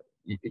 Like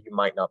you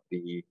might not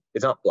be,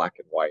 it's not black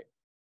and white.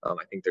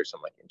 I think there's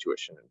some like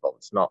intuition involved.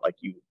 It's not like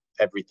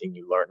everything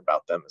you learn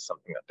about them is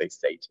something that they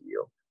say to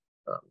you.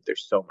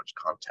 There's so much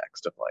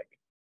context of like,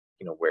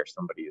 where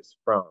somebody is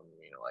from,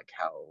 like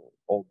how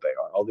old they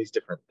are, all these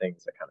different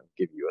things that kind of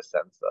give you a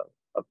sense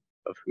of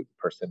who the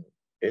person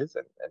is.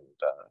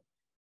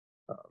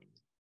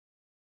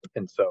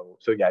 And so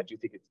yeah, I do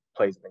think it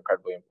plays an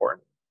incredibly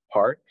important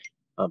part,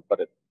 but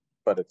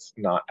it's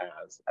not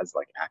as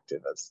like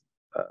active as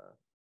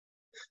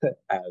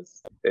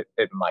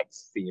it might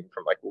seem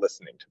from like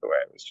listening to the way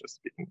I was just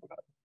speaking about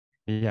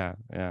it. Yeah,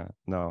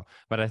 no,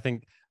 but I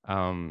think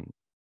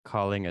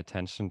calling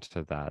attention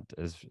to that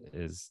is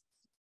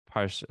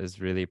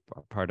really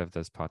part of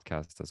this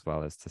podcast as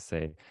well, is to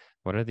say,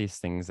 what are these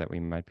things that we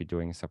might be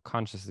doing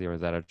subconsciously or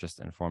that are just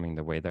informing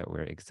the way that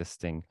we're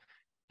existing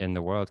in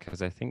the world?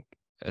 Because I think,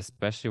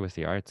 especially with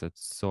the arts,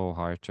 it's so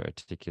hard to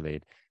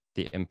articulate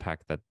the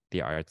impact that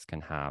the arts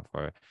can have,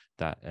 or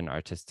that an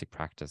artistic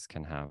practice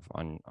can have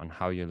on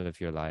how you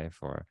live your life,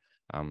 or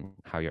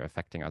how you're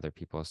affecting other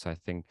people. So I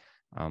think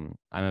I'm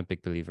a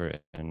big believer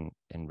in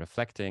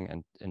reflecting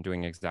and in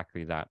doing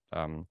exactly that.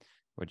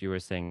 What you were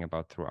saying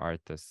about through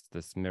art, this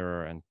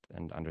mirror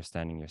and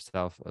understanding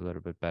yourself a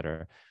little bit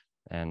better.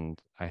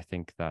 And I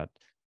think that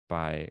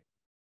by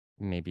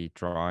maybe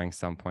drawing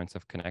some points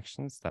of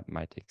connections that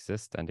might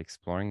exist and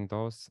exploring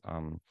those,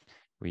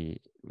 we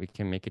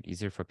can make it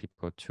easier for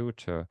people too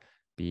to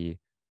be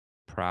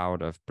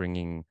proud of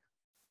bringing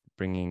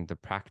the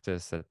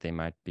practice that they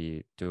might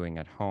be doing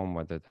at home,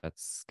 whether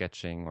that's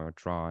sketching or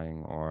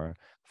drawing or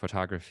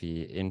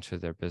photography, into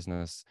their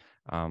business,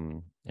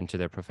 into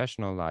their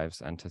professional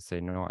lives, and to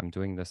say, no, I'm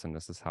doing this and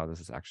this is how this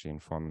is actually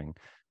informing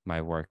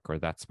my work, or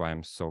that's why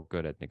I'm so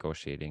good at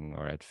negotiating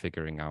or at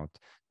figuring out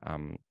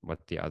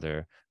what the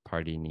other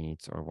party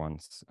needs or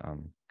wants.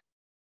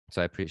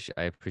 So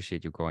I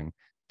appreciate you going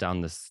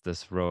down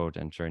this road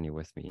and journey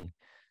with me.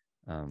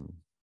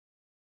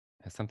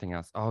 Something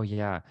else. Oh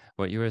yeah,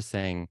 what you were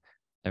saying,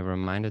 it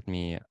reminded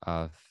me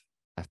of,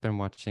 I've been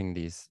watching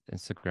these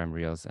Instagram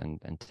reels and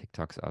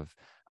TikToks of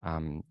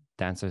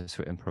dancers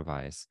who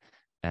improvise.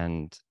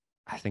 And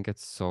I think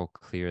it's so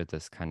clear,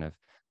 this kind of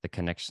the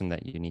connection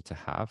that you need to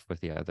have with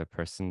the other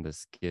person,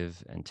 this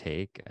give and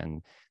take,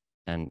 and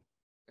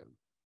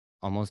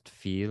almost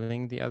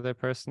feeling the other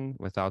person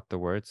without the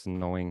words,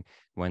 knowing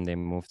when they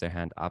move their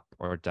hand up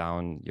or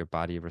down, your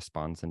body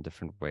responds in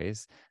different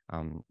ways.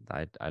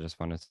 I just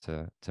wanted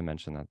to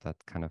mention that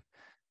kind of,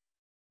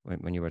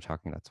 when you were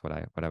talking, that's what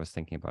I was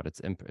thinking about.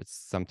 It's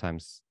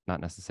sometimes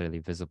not necessarily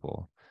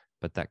visible,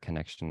 but that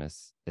connection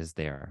is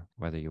there,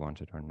 whether you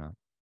want it or not.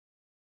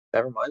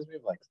 That reminds me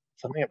of like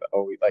something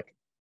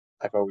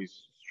I've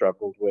always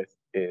struggled with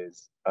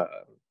is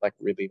like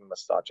really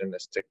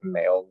misogynistic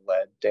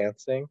male-led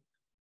dancing.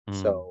 Mm.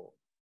 So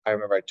I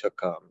remember I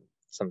took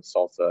some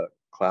salsa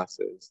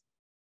classes.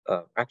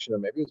 Actually, no,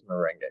 maybe it was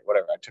merengue,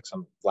 whatever. I took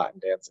some Latin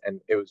dance, and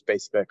it was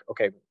basically like,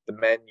 okay, the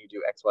men you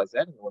do X, Y, Z,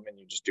 and the women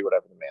you just do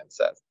whatever the man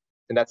says.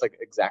 And that's like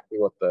exactly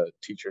what the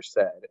teacher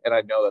said. And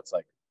I know that's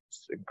like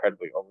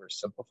incredibly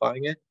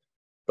oversimplifying it,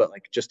 but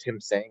like just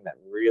him saying that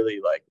really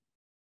like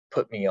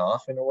put me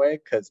off in a way,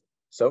 because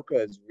soca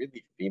is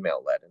really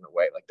female led in a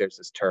way. Like there's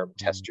this term, Mm.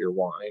 test your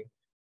wine,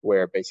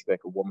 where basically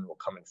like a woman will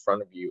come in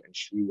front of you and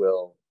she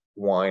will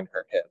wine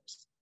her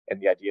hips. And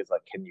the idea is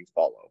like, can you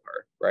follow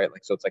her? Right.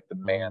 Like, so it's like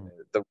Mm.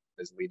 the woman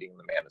is leading,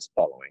 the man is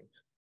following.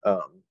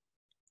 Um,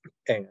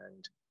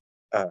 and,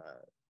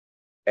 uh,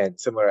 and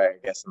similar, I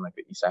guess, in like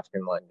the East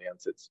African line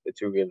dance, it's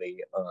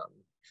really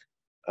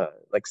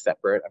like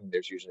separate. I mean,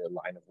 there's usually a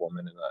line of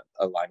women and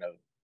a line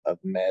of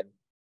men.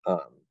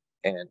 Um,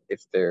 and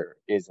if there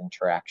is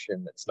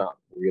interaction, it's not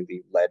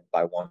really led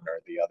by one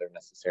or the other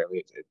necessarily.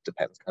 It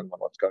depends kind of on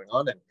what's going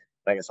on. And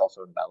I guess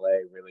also in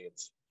ballet, really,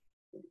 it's,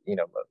 you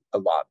know, a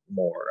lot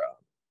more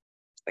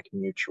like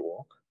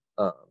mutual.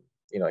 Um,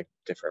 you know, like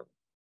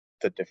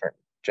the different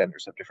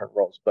genders have different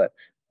roles, but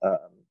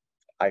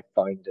I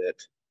find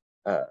it,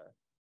 uh,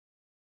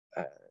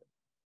 uh,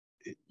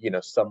 you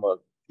know,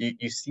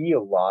 you see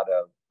a lot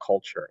of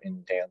culture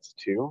in dance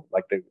too,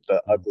 like the Mm.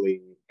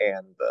 ugly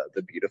and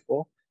the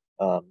beautiful.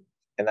 Um,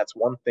 and that's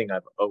one thing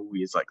I've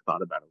always like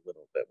thought about a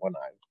little bit when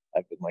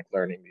I've been like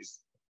learning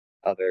these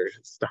other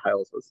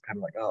styles. Was kind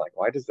of like, oh, like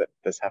why does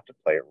this have to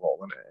play a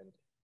role in it?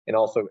 And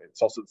also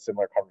it's also the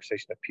similar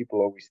conversation that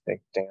people always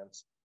think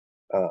dance,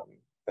 um,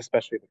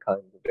 especially the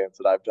kinds of dance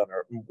that I've done,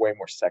 are way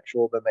more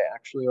sexual than they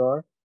actually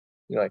are.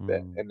 You know, like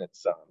that, Mm. and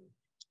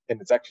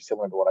it's actually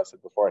similar to what I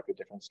said before, like the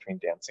difference between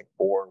dancing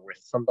for or with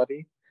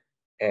somebody.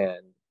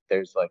 And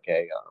there's like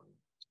you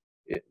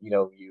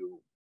know,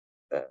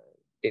 uh,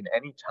 in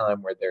any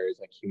time where there is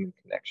like human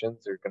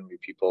connections, there's going to be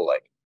people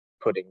like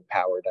putting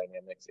power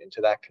dynamics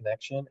into that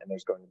connection, and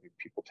there's going to be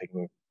people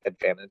taking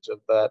advantage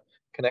of that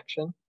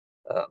connection.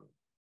 Um,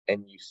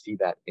 and you see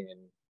that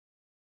in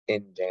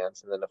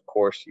dance, and then of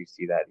course you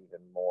see that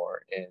even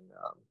more in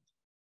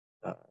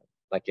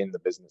like in the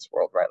business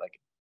world, right? Like,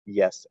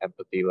 yes,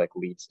 empathy like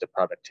leads to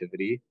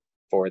productivity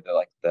for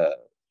the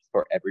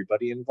for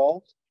everybody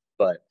involved,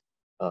 but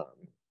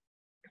um,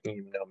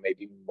 you know,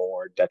 maybe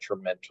more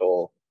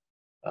detrimental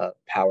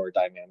power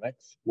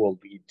dynamics will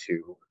lead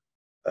to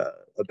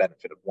the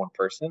benefit of one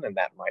person, and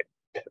that might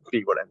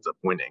be what ends up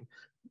winning.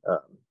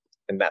 Um,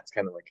 and that's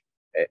kind of like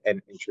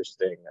an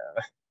interesting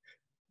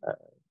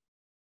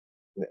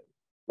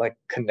like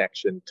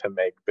connection to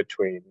make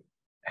between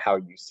how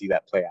you see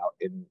that play out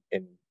in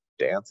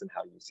dance and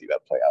how you see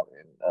that play out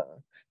in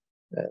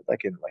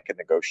like a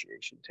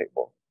negotiation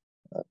table,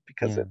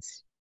 because Yeah. it's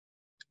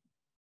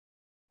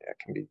yeah, it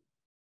can be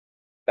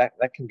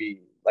that can be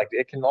like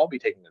it can all be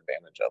taken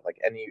advantage of. Like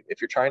any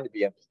if you're trying to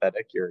be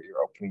empathetic, you're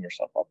opening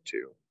yourself up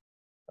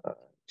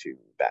uh, to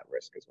that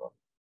risk as well.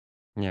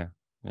 Yeah.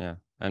 Yeah.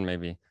 And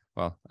maybe,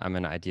 well, I'm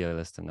an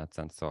idealist in that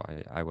sense. So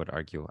I would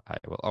argue, I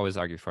will always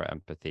argue for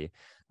empathy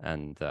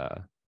and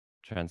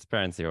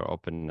transparency or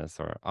openness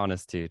or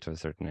honesty to a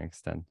certain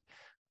extent.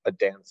 A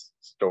dance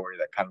story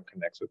that kind of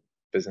connects with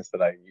business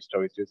that I used to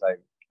always do is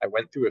I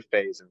went through a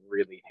phase of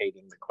really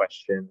hating the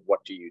question,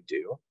 what do you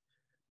do?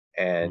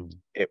 And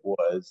Mm. it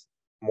was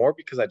more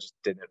because I just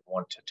didn't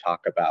want to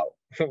talk about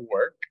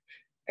work.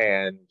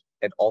 And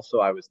also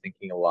I was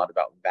thinking a lot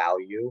about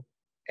value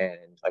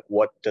and like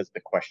what does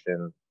the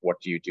question, what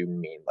do you do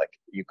mean? Like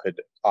you could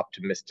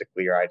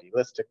optimistically or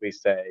idealistically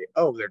say,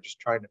 oh, they're just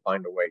trying to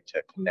find a way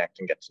to connect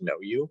and get to know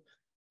you.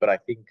 But I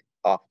think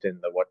often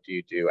the what do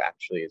you do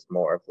actually is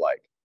more of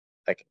like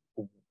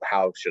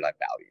how should I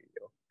value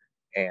you?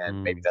 And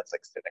maybe Mm. that's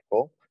like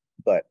cynical,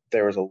 but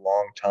there was a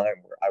long time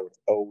where I would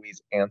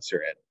always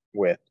answer it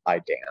with I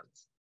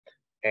dance.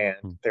 And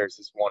Mm. there's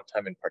this one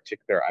time in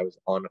particular, I was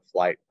on a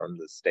flight from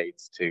the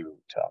States to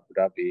Abu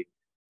Dhabi,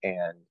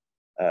 and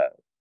uh,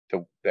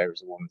 there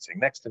was a woman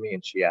sitting next to me,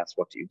 and she asked,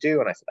 "What do you do?"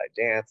 And I said, "I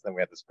dance." And then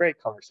we had this great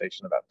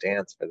conversation about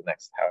dance for the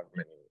next however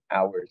many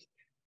hours.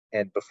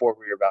 And before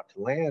we were about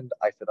to land,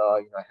 I said,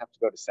 "Oh, I have to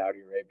go to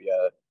Saudi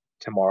Arabia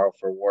tomorrow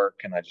for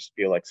work, and I just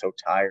feel like so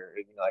tired.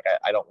 Like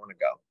I don't want to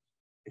go."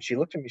 And she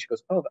looked at me, she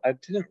goes, "Oh, I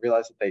didn't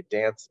realize that they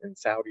dance in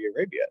Saudi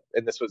Arabia."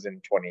 And this was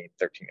in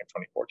 2013 or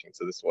 2014.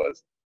 So this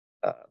was,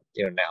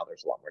 now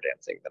there's a lot more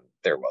dancing than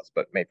there was,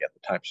 but maybe at the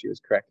time she was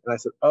correct. And I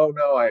said, "Oh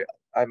no,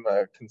 I'm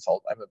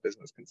a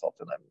business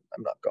consultant.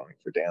 I'm not going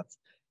for dance."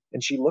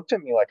 And she looked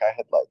at me like I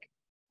had like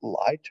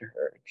lied to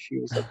her. And she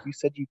was like, "You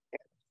said you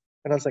dance."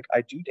 And I was like,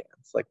 "I do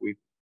dance. Like we've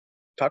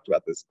talked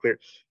about this clear,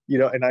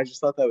 and I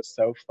just thought that was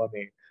so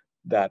funny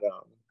that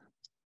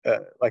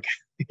like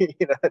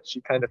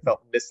she kind of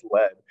felt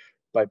misled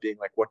by being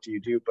like, what do you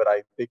do? But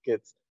I think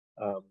it's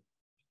um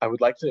I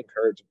would like to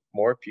encourage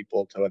more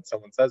people to, when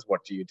someone says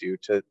what do you do,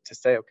 to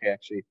say, okay,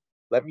 actually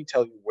let me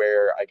tell you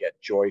where I get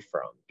joy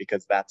from,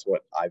 because that's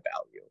what I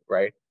value,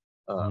 right?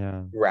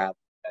 Yeah. Rather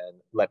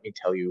than let me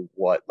tell you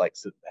what like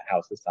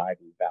how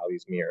society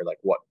values me, or like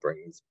what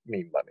brings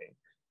me money,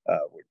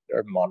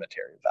 or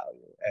monetary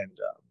value.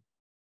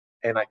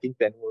 And I think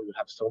then we would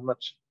have so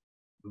much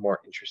more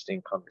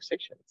interesting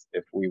conversations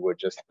if we would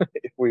just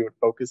if we would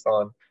focus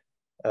on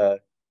uh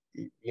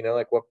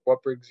like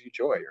what brings you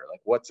joy, or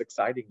like what's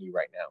exciting you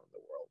right now in the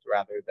world,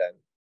 rather than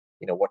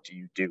what do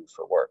you do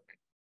for work.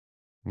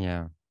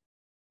 Yeah.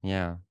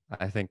 Yeah.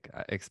 I think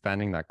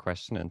expanding that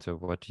question into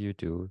what do you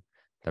do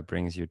that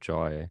brings you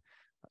joy?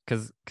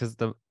 Because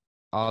the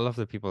all of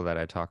the people that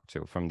I talk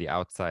to from the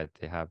outside,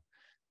 they have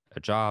a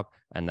job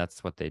and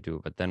that's what they do.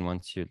 But then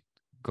once you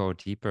go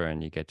deeper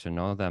and you get to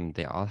know them,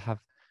 they all have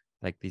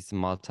like these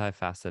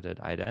multifaceted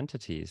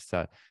identities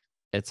that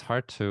it's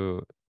hard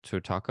to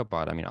talk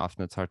about. I mean,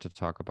 often it's hard to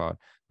talk about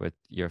with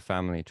your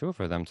family too,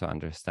 for them to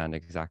understand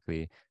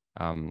exactly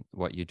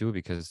what you do,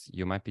 because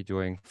you might be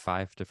doing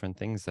five different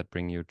things that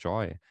bring you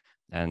joy,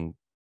 and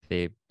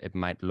it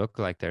might look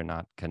like they're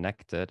not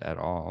connected at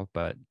all,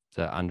 but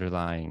the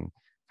underlying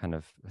kind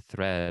of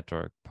thread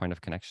or point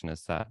of connection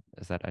is that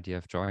idea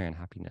of joy and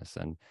happiness.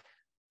 And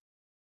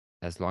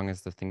as long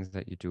as the things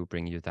that you do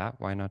bring you that,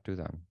 why not do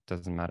them?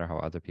 Doesn't matter how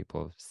other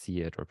people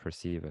see it or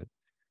perceive it.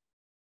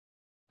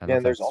 I Yeah, love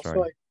and that there's also,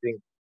 story.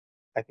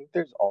 I think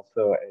there's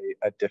also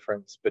a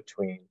difference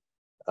between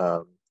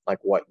like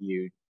what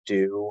you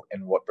do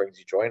and what brings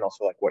you joy, and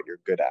also like what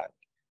you're good at.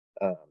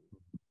 um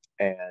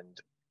and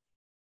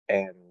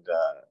and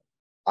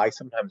I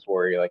sometimes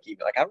worry, like,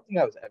 even like I don't think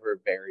I was ever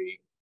very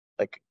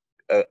like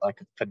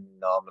like a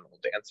phenomenal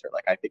dancer.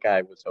 Like I think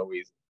I was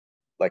always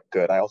like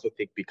good. I also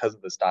think because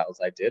of the styles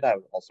I did, I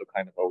was also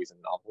kind of always a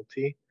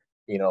novelty.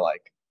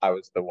 Like I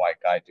was the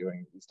white guy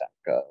doing East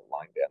Africa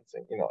line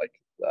dancing.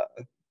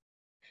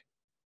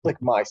 Like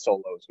my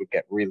solos would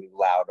get really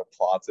loud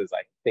applauses,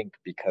 I think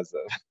because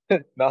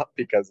of not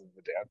because of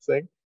the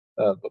dancing,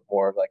 but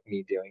more of like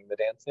me doing the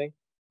dancing.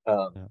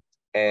 Um, Yeah.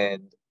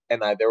 and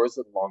there was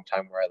a long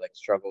time where I like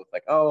struggled with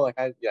like, oh, like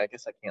I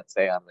guess I can't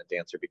say I'm a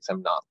dancer because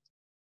I'm not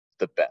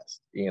the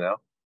best, Mm.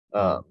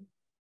 um,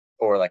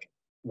 or like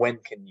when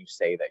can you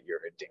say that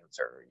you're a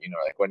dancer,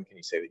 like when can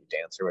you say that you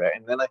dance or whatever.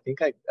 And then I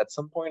think I at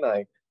some point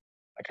I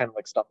kind of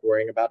like stopped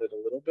worrying about it a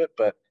little bit.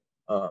 But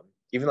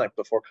even like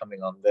before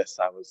coming on this,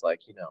 I was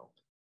like,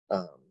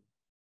 um,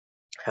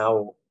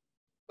 how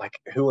like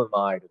who am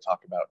I to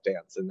talk about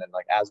dance? And then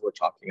like as we're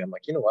talking, I'm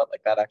like, you know what,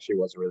 like that actually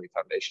was a really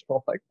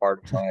foundational like part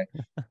of my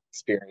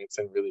experience,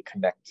 and really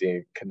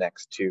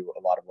connects to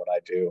a lot of what I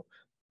do.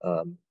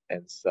 And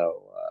and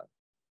so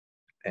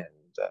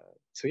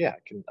yeah,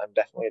 I'm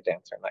definitely a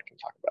dancer, and I can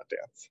talk about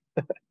dance.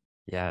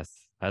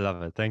 Yes, I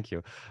love it. Thank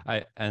you.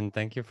 And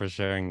thank you for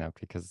sharing that,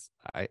 because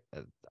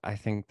I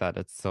think that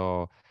it's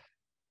so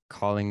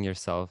calling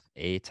yourself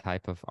a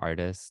type of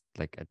artist,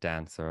 like a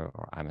dancer,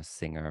 or I'm a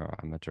singer, or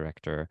I'm a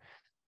director,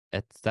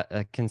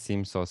 that can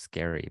seem so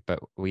scary, but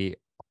we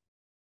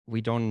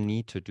don't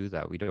need to do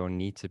that. We don't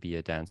need to be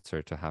a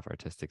dancer to have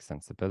artistic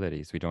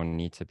sensibilities. We don't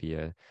need to be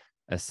a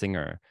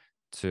singer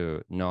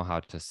to know how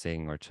to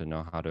sing or to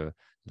know how to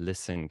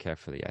listen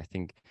carefully. I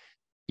think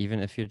even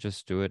if you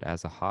just do it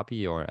as a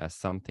hobby or as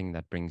something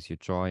that brings you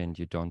joy and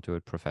you don't do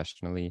it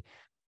professionally,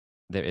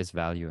 there is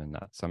value in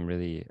that. So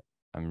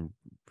I'm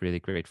really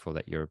grateful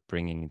that you're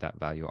bringing that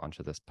value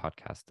onto this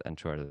podcast and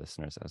to our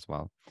listeners as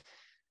well.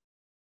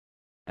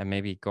 And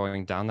maybe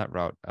going down that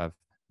route of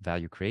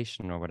value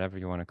creation or whatever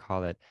you want to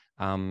call it,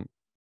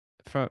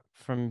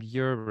 from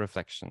your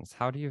reflections,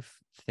 how do you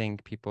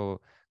think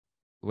people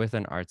with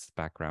an arts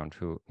background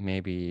who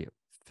maybe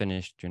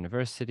finished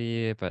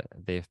university but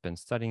they've been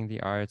studying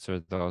the arts, or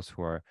those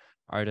who are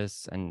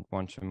artists and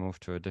want to move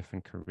to a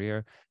different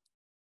career,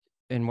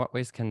 in what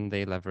ways can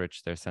they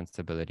leverage their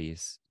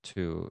sensibilities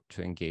to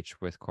engage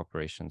with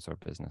corporations or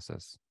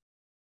businesses?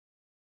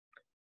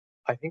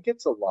 I think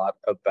it's a lot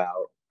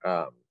about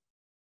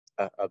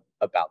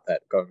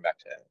that, going back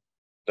to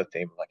the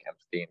theme of like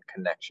empathy and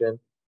connection,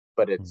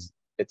 but Mm,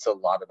 it's a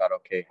lot about,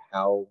 okay,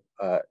 how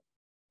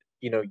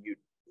you know,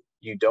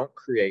 you don't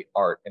create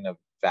art in a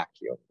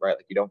vacuum, right?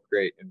 Like you don't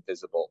create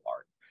invisible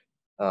art.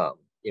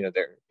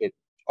 There it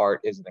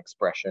art is an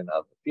expression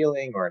of a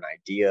feeling or an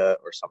idea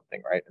or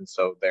something, right? And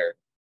so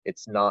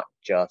it's not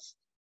just,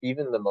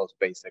 even the most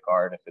basic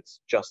art, if it's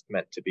just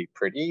meant to be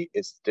pretty,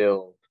 is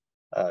still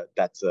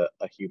that's a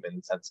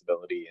human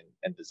sensibility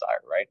and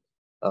desire, right?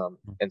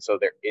 mm, And so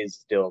there is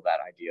still that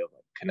idea of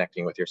like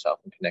connecting with yourself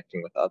and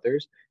connecting with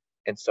others.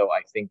 And so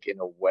I think in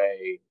a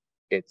way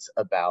it's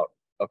about,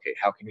 okay,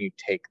 how can you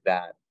take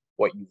that,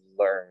 what you've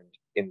learned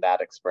in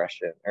that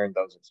expression or in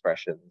those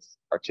expressions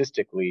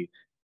artistically,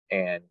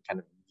 and kind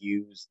of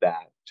use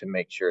that to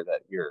make sure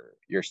that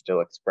you're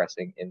still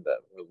expressing in the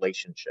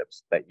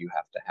relationships that you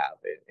have to have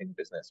in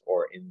business,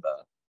 or in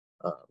the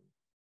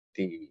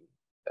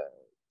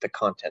uh, the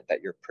content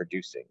that you're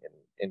producing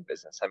in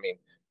business. I mean,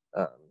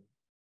 um,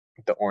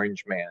 the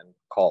Orange Man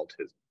called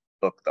his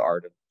book "The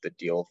Art of the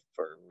Deal"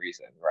 for a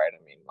reason, right?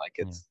 I mean, like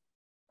yeah,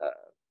 uh,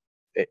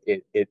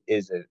 it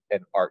is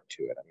an art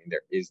to it. I mean,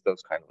 there is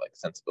those kind of like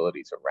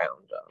sensibilities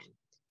around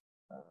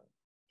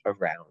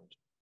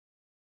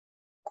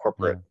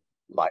yeah, corporate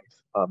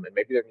life. And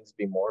maybe there needs to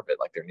be more of it.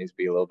 Like there needs to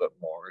be a little bit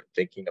more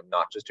thinking of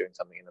not just doing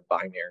something in a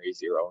binary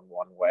 0 and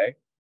 1 way,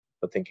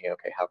 but thinking,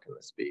 okay,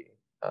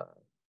 uh,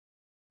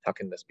 how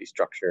can this be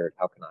structured?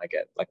 How can I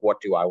get, like,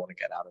 what do I want to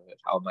get out of it?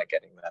 How am I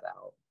getting that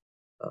out?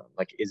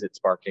 Like, is it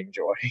sparking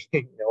joy,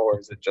 or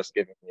is it just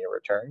giving me a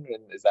return?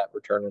 And is that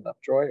return enough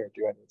joy, or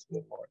do I need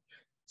something more?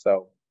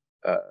 So,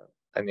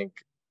 I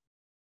think,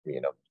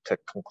 to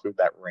conclude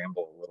that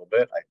ramble a little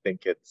bit, I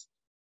think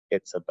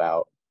it's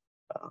about,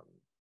 um,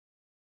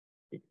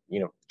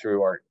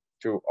 through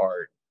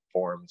art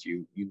forms,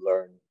 you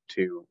learn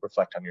to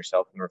reflect on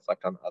yourself and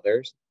reflect on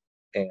others,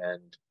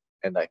 and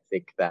I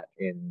think that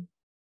in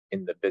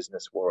the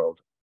business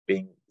world,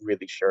 being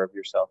really sure of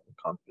yourself and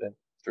confident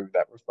through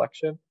that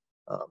reflection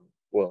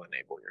will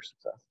enable your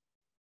success.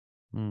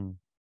 mm.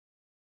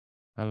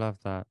 I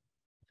love that.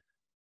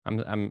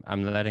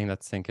 I'm letting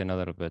that sink in a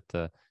little bit.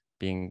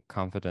 Being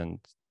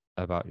confident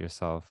about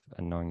yourself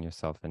and knowing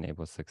yourself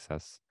enables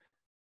success,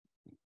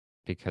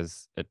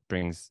 because it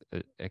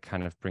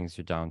kind of brings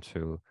you down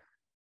to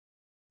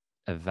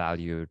a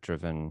value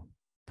driven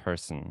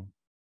person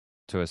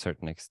to a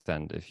certain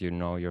extent. If you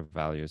know your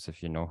values,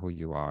 if you know who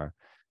you are,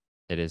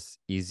 it is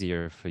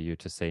easier for you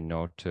to say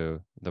no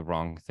to the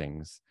wrong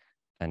things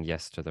and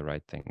yes to the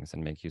right things,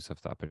 and make use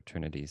of the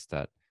opportunities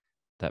that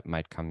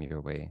might come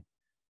your way.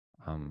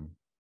 Um,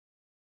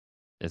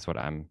 is what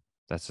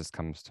that just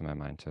comes to my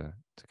mind to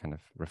kind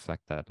of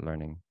reflect that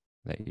learning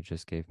that you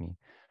just gave me.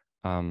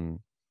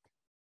 Um,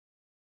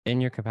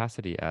 in your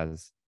capacity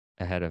as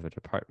a head of a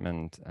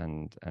department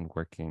and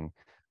working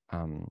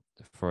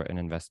for an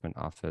investment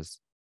office,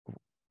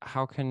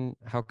 how can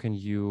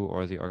you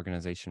or the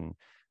organization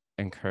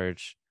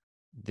encourage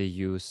the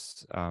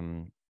use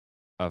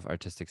of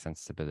artistic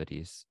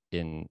sensibilities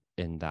in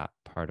that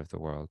part of the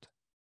world,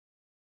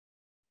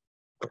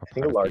 or I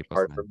think a part of large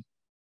people's part for lives?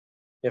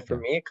 Yeah, for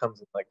Yeah. me, it comes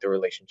with like the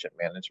relationship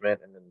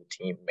management and then the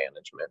team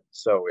management.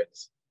 So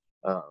it's,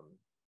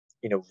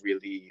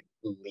 really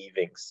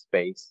leaving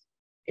space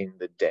in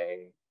the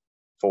day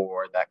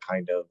for that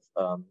kind of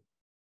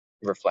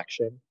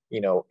reflection.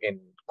 In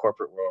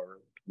corporate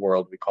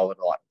world, we call it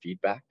a lot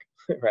feedback,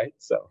 right?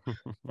 So,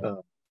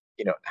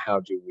 how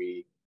do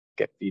we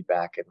get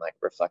feedback and like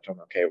reflect on,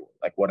 okay,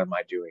 like what am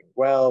I doing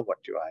well?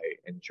 What do I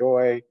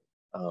enjoy?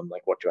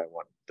 Like what do I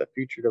want the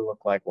future to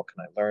look like? What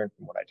can I learn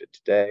from what I did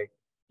today?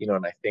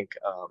 And I think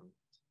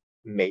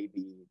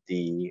maybe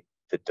the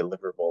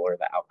deliverable or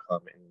the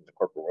outcome in the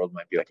corporate world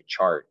might be like a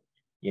chart,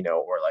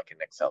 or like an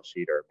Excel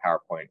sheet or a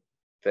PowerPoint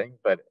thing.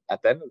 But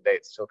at the end of the day,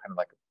 it's still kind of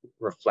like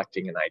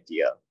reflecting an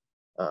idea,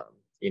 um,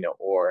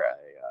 or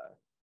a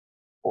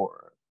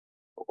or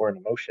or an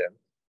emotion.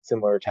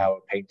 similar to Yeah. how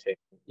a painting,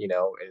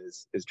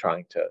 is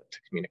trying to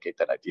communicate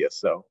that idea.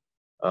 So,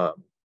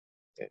 um,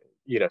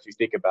 if you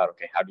think about,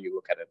 okay, how do you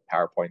look at a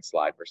PowerPoint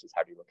slide versus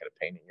how do you look at a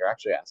painting, you're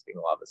actually asking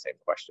a lot of the same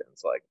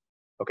questions. Like,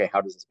 okay,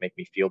 how does this make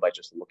me feel by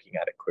just looking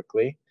at it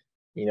quickly?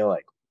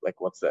 Like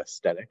what's the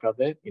aesthetic of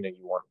it?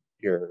 You want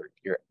your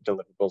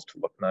deliverables to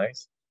look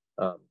nice,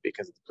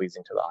 because it's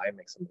pleasing to the eye,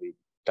 makes somebody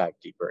dive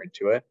deeper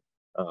into it.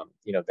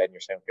 Then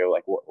you're saying, okay,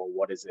 like,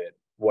 what is it?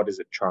 What is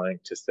it trying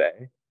to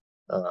say?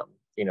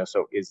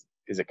 So is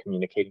it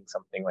communicating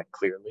something like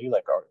clearly?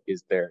 Like,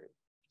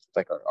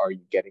 are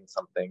you getting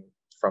something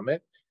from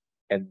it?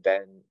 And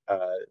then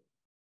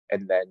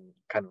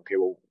kind of, okay,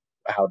 well,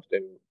 how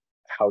do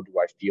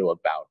I feel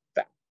about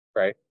that,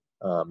 right?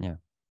 Um, Yeah.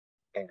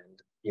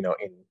 and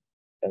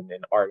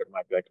in art, it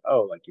might be like,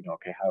 oh, like,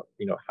 okay,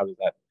 how does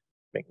that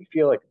make me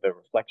feel? Like the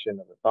reflection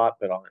of the thought,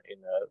 but on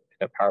in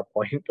a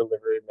PowerPoint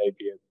delivery,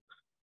 maybe it's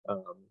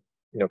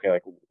okay,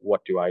 like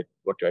what do I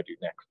do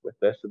next with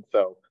this? And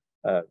so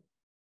uh,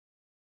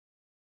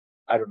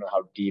 I don't know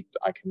how deep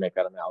I can make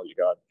that analogy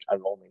go.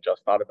 I've only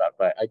just thought about it,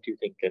 but I do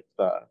think it's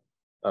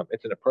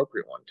an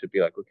appropriate one to be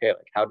like, okay,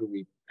 like how do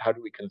we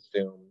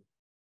consume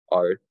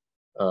art,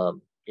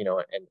 and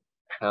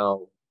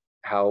how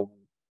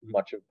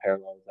much of a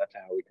parallel is that to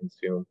how we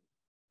consume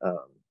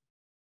um,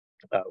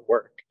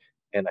 work?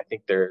 And I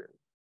think it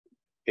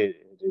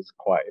is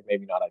quite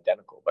maybe not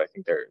identical, but I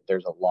think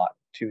there's a lot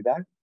to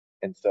that.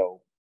 And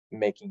so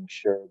making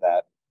sure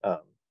that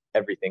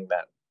everything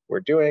that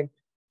we're doing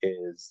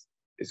is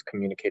is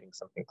communicating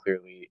something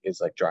clearly, is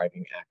like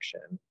driving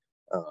action,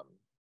 um,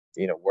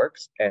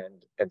 works.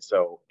 And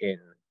so in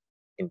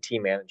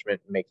team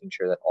management, making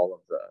sure that all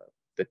of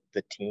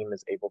the team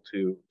is able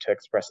to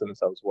express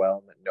themselves well,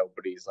 and that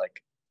nobody's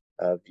like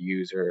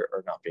views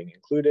are not being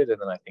included.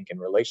 And then I think in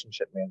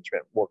relationship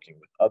management, working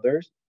with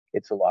others,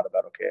 it's a lot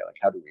about, okay, like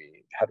how do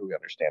we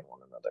understand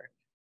one another,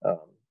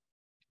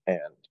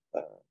 and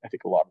I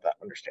think a lot of that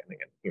understanding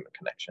and human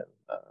connection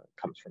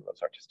comes from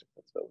those artistic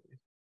sensibilities.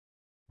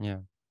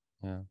 Yeah.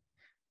 Yeah.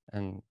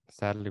 And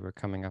sadly, we're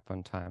coming up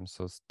on time.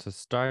 So to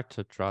start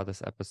to draw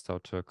this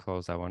episode to a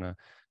close, I want to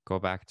go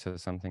back to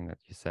something that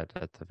you said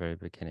at the very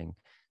beginning,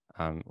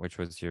 which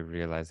was you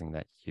realizing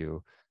that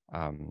you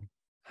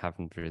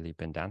haven't really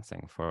been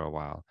dancing for a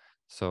while.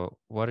 So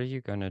what are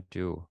you gonna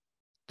do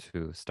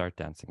to start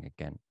dancing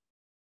again?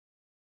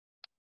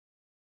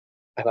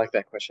 I like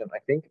that question.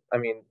 I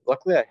mean,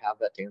 luckily I have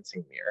that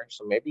dancing mirror,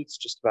 so maybe it's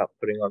just about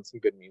putting on some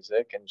good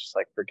music and just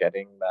like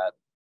forgetting that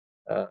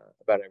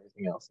about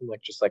everything else, and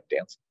like just like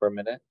dancing for a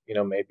minute.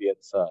 Maybe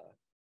it's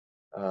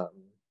um,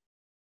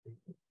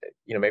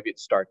 maybe it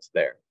starts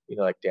there.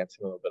 Like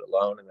dancing a little bit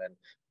alone, and then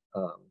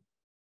um,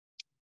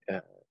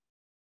 uh,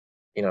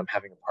 I'm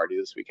having a party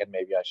this weekend.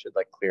 Maybe I should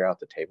like clear out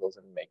the tables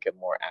and make a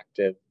more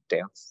active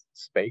dance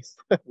space.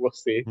 We'll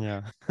see.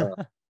 Yeah.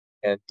 Uh,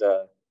 and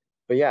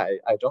But yeah,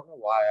 I don't know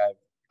why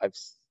I've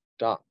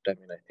stopped. I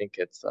mean,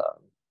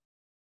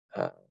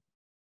 uh,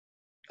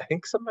 I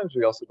think sometimes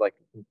we also like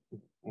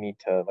need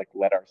to like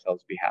let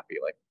ourselves be happy.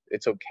 Like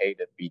it's okay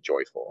to be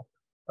joyful.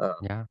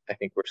 Yeah. I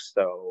think we're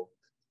so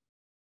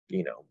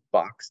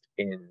boxed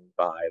in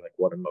by like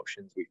what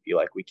emotions we feel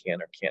like we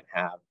can or can't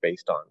have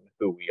based on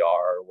who we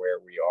are, where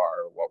we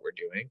are, what we're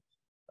doing.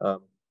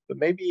 But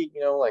maybe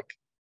like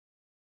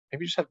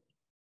maybe just have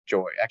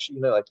joy. Actually,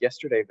 like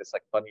yesterday, this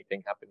like funny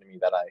thing happened to me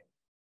that I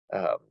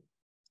uh,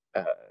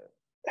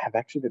 have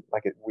actually been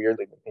like it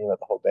weirdly been thinking about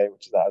the whole day,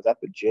 which is that I was at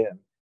the gym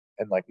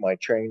and like my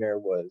trainer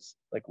was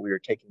like we were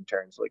taking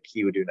turns. Like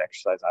he would do an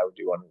exercise, I would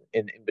do one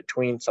in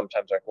between.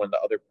 Sometimes like when the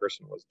other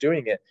person was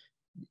doing it,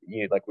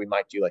 like we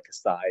might do like a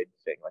side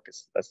thing, like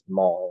a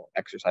small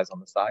exercise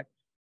on the side.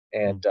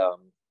 Mm. And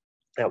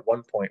at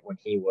one point when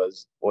he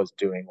was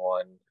doing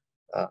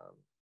um,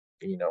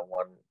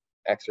 one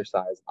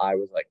exercise, I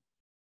was like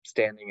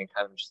standing and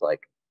kind of just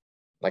like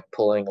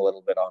pulling a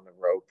little bit on the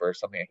rope or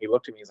something. And he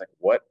looked at me, he's like,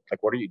 "What?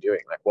 Like, what are you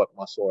doing? Like, what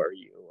muscle are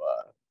you?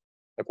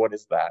 Like, what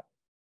is that?"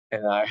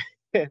 And I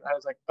and I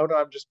was like, "Oh no,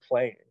 I'm just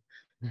playing."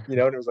 And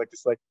it was like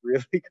this like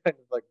really kind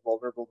of like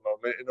vulnerable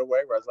moment in a way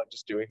where I was like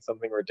just doing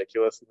something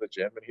ridiculous in the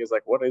gym, and he was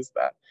like, "What is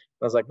that?"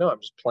 And I was like, "No, I'm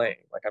just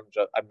playing. Like,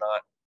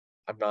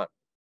 I'm not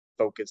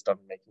focused on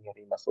making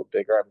any muscle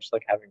bigger. I'm just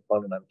like having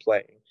fun and I'm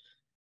playing."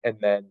 And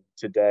then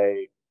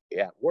today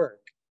at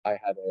work, I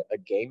had a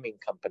gaming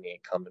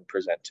company come and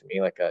present to me,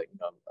 like a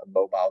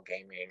mobile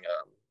gaming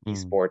Mm.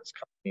 esports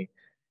company,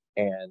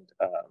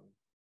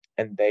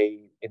 and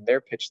they in their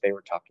pitch they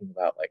were talking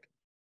about like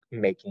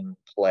making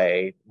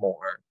play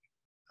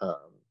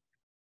um,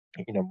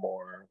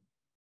 more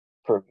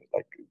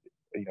like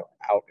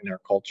out in our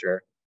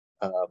culture,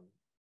 um,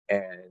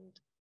 and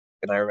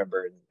I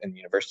remember in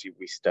university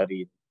we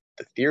studied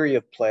the theory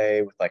of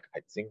play with like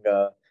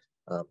Heitzinga,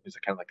 who's a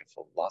kind of like a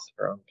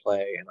philosopher on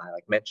play, and I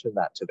like mentioned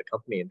that to the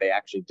company, and they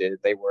actually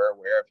did. They were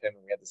aware of him,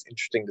 and we had this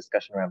interesting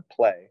discussion around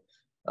play.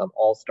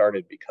 All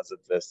started because of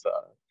this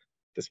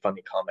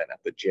funny comment at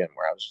the gym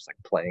where I was just like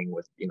playing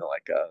with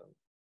like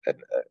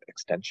an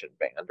extension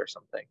band or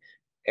something,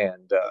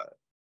 and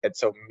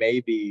so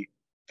maybe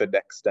the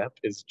next step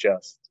is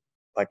just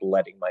like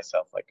letting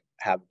myself like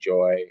have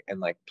joy and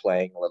like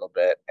playing a little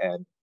bit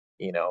and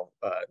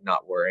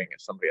not worrying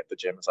if somebody at the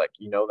gym is like,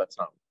 that's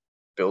not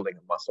building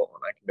a muscle,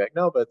 and I can be like,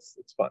 no, but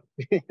it's fun.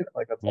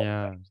 Like that's all that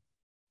Yeah. matters.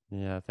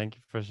 Yeah, thank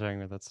you for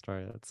sharing that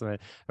story.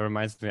 It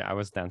reminds me, I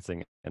was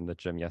dancing in the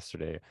gym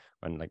yesterday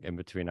when like in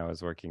between I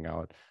was working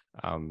out.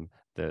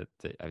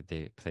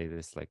 They play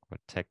this like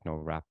what techno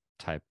rap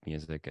type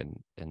music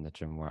in the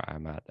gym where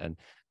I'm at, and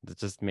it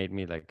just made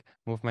me like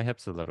move my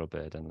hips a little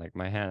bit and like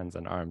my hands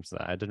and arms.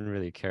 I didn't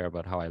really care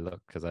about how I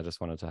looked because I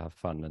just wanted to have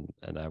fun,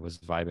 and I was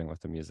vibing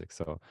with the music.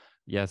 So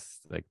yes,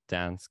 like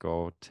dance,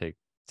 go take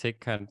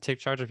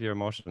charge of your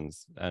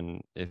emotions,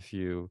 and if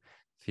you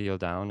feel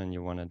down and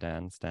you want to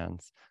dance,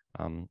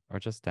 or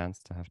just dance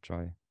to have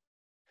joy.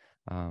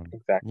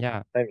 Exactly.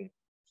 Yeah, I mean,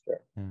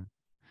 sure.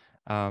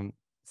 yeah.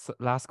 So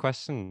last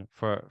question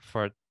for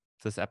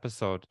this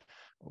episode: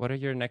 what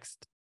are your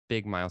next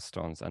big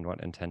milestones, and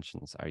what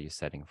intentions are you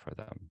setting for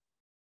them?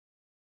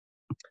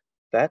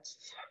 That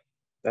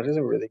is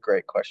a really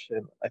great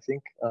question. I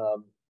think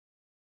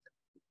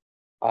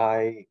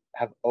I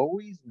have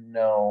always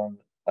known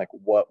like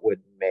what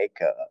would make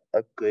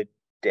a good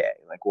day,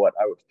 like what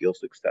I would feel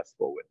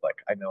successful with.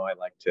 Like I know I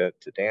like to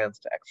dance,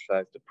 to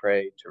exercise, to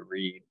pray, to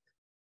read,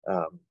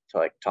 to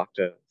like talk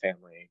to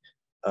family.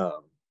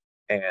 Um,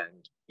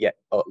 and yet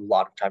a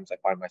lot of times I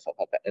find myself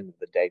at the end of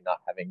the day not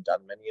having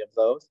done many of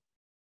those.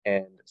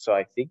 And so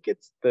I think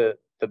it's the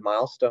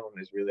milestone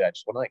is really I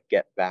just want to like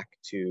get back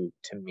to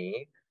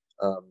me,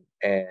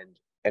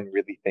 and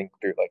really think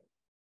through like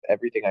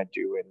everything I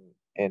do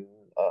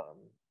um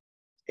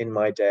in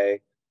my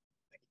day.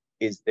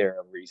 Is there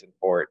a reason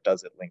for it?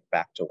 Does it link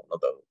back to one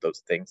of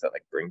those things that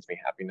like brings me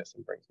happiness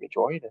and brings me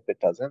joy? And if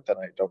it doesn't, then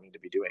I don't need to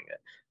be doing it.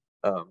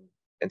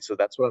 And so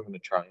that's what I'm going to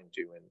try and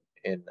do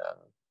in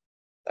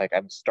like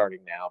I'm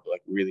starting now, but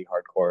like really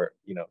hardcore,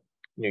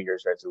 New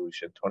Year's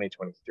resolution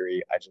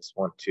 2023. I just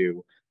want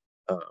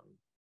um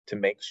to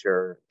make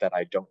sure that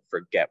I don't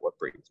forget what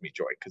brings me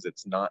joy, because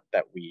it's not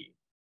that we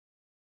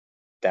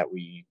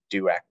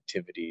do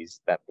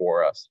activities that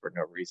bore us for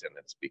no reason.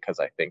 It's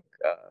because I think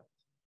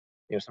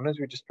sometimes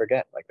we just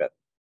forget like that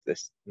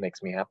this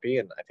makes me happy.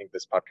 And I think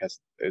this podcast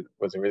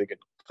was a really good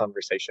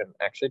conversation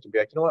actually to be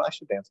like, what, I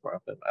should dance more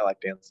often. I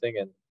like dancing,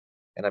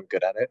 and I'm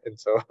good at it. And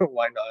so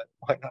why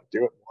not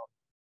do it more?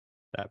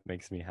 That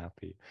makes me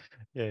happy.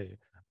 Yay.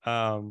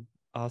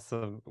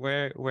 Awesome.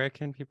 Where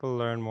can people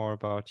learn more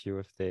about you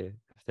if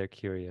they're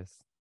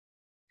curious?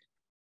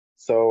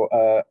 So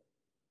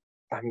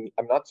I'm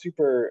not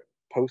super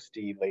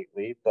posty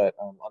lately, but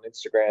on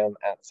Instagram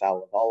at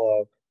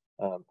Lavallo.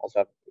 Also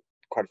have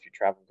quite a few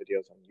travel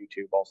videos on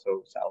YouTube,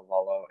 also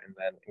Lavallo, and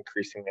then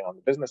increasingly on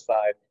the business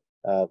side,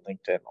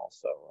 LinkedIn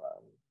also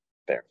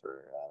there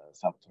for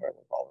Salvatore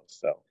Lavallo.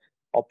 So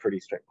all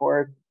pretty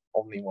straightforward.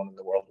 Only one in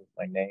the world with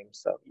my name,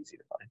 so easy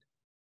to find.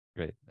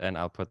 Great. And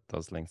I'll put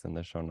those links in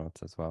the show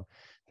notes as well.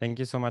 Thank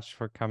you so much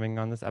for coming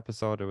on this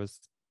episode. It was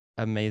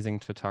amazing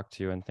to talk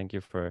to you, and thank you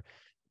for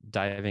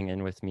diving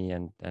in with me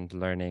and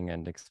learning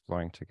and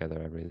exploring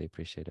together. I really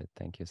appreciate it.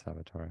 Thank you,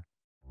 Salvatore.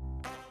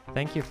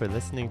 Thank you for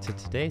listening to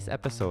today's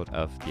episode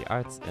of The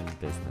Arts in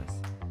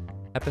Business.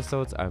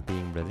 Episodes are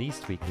being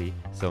released weekly,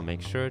 so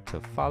make sure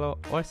to follow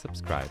or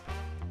subscribe.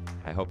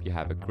 I hope you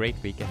have a great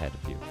week ahead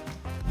of you.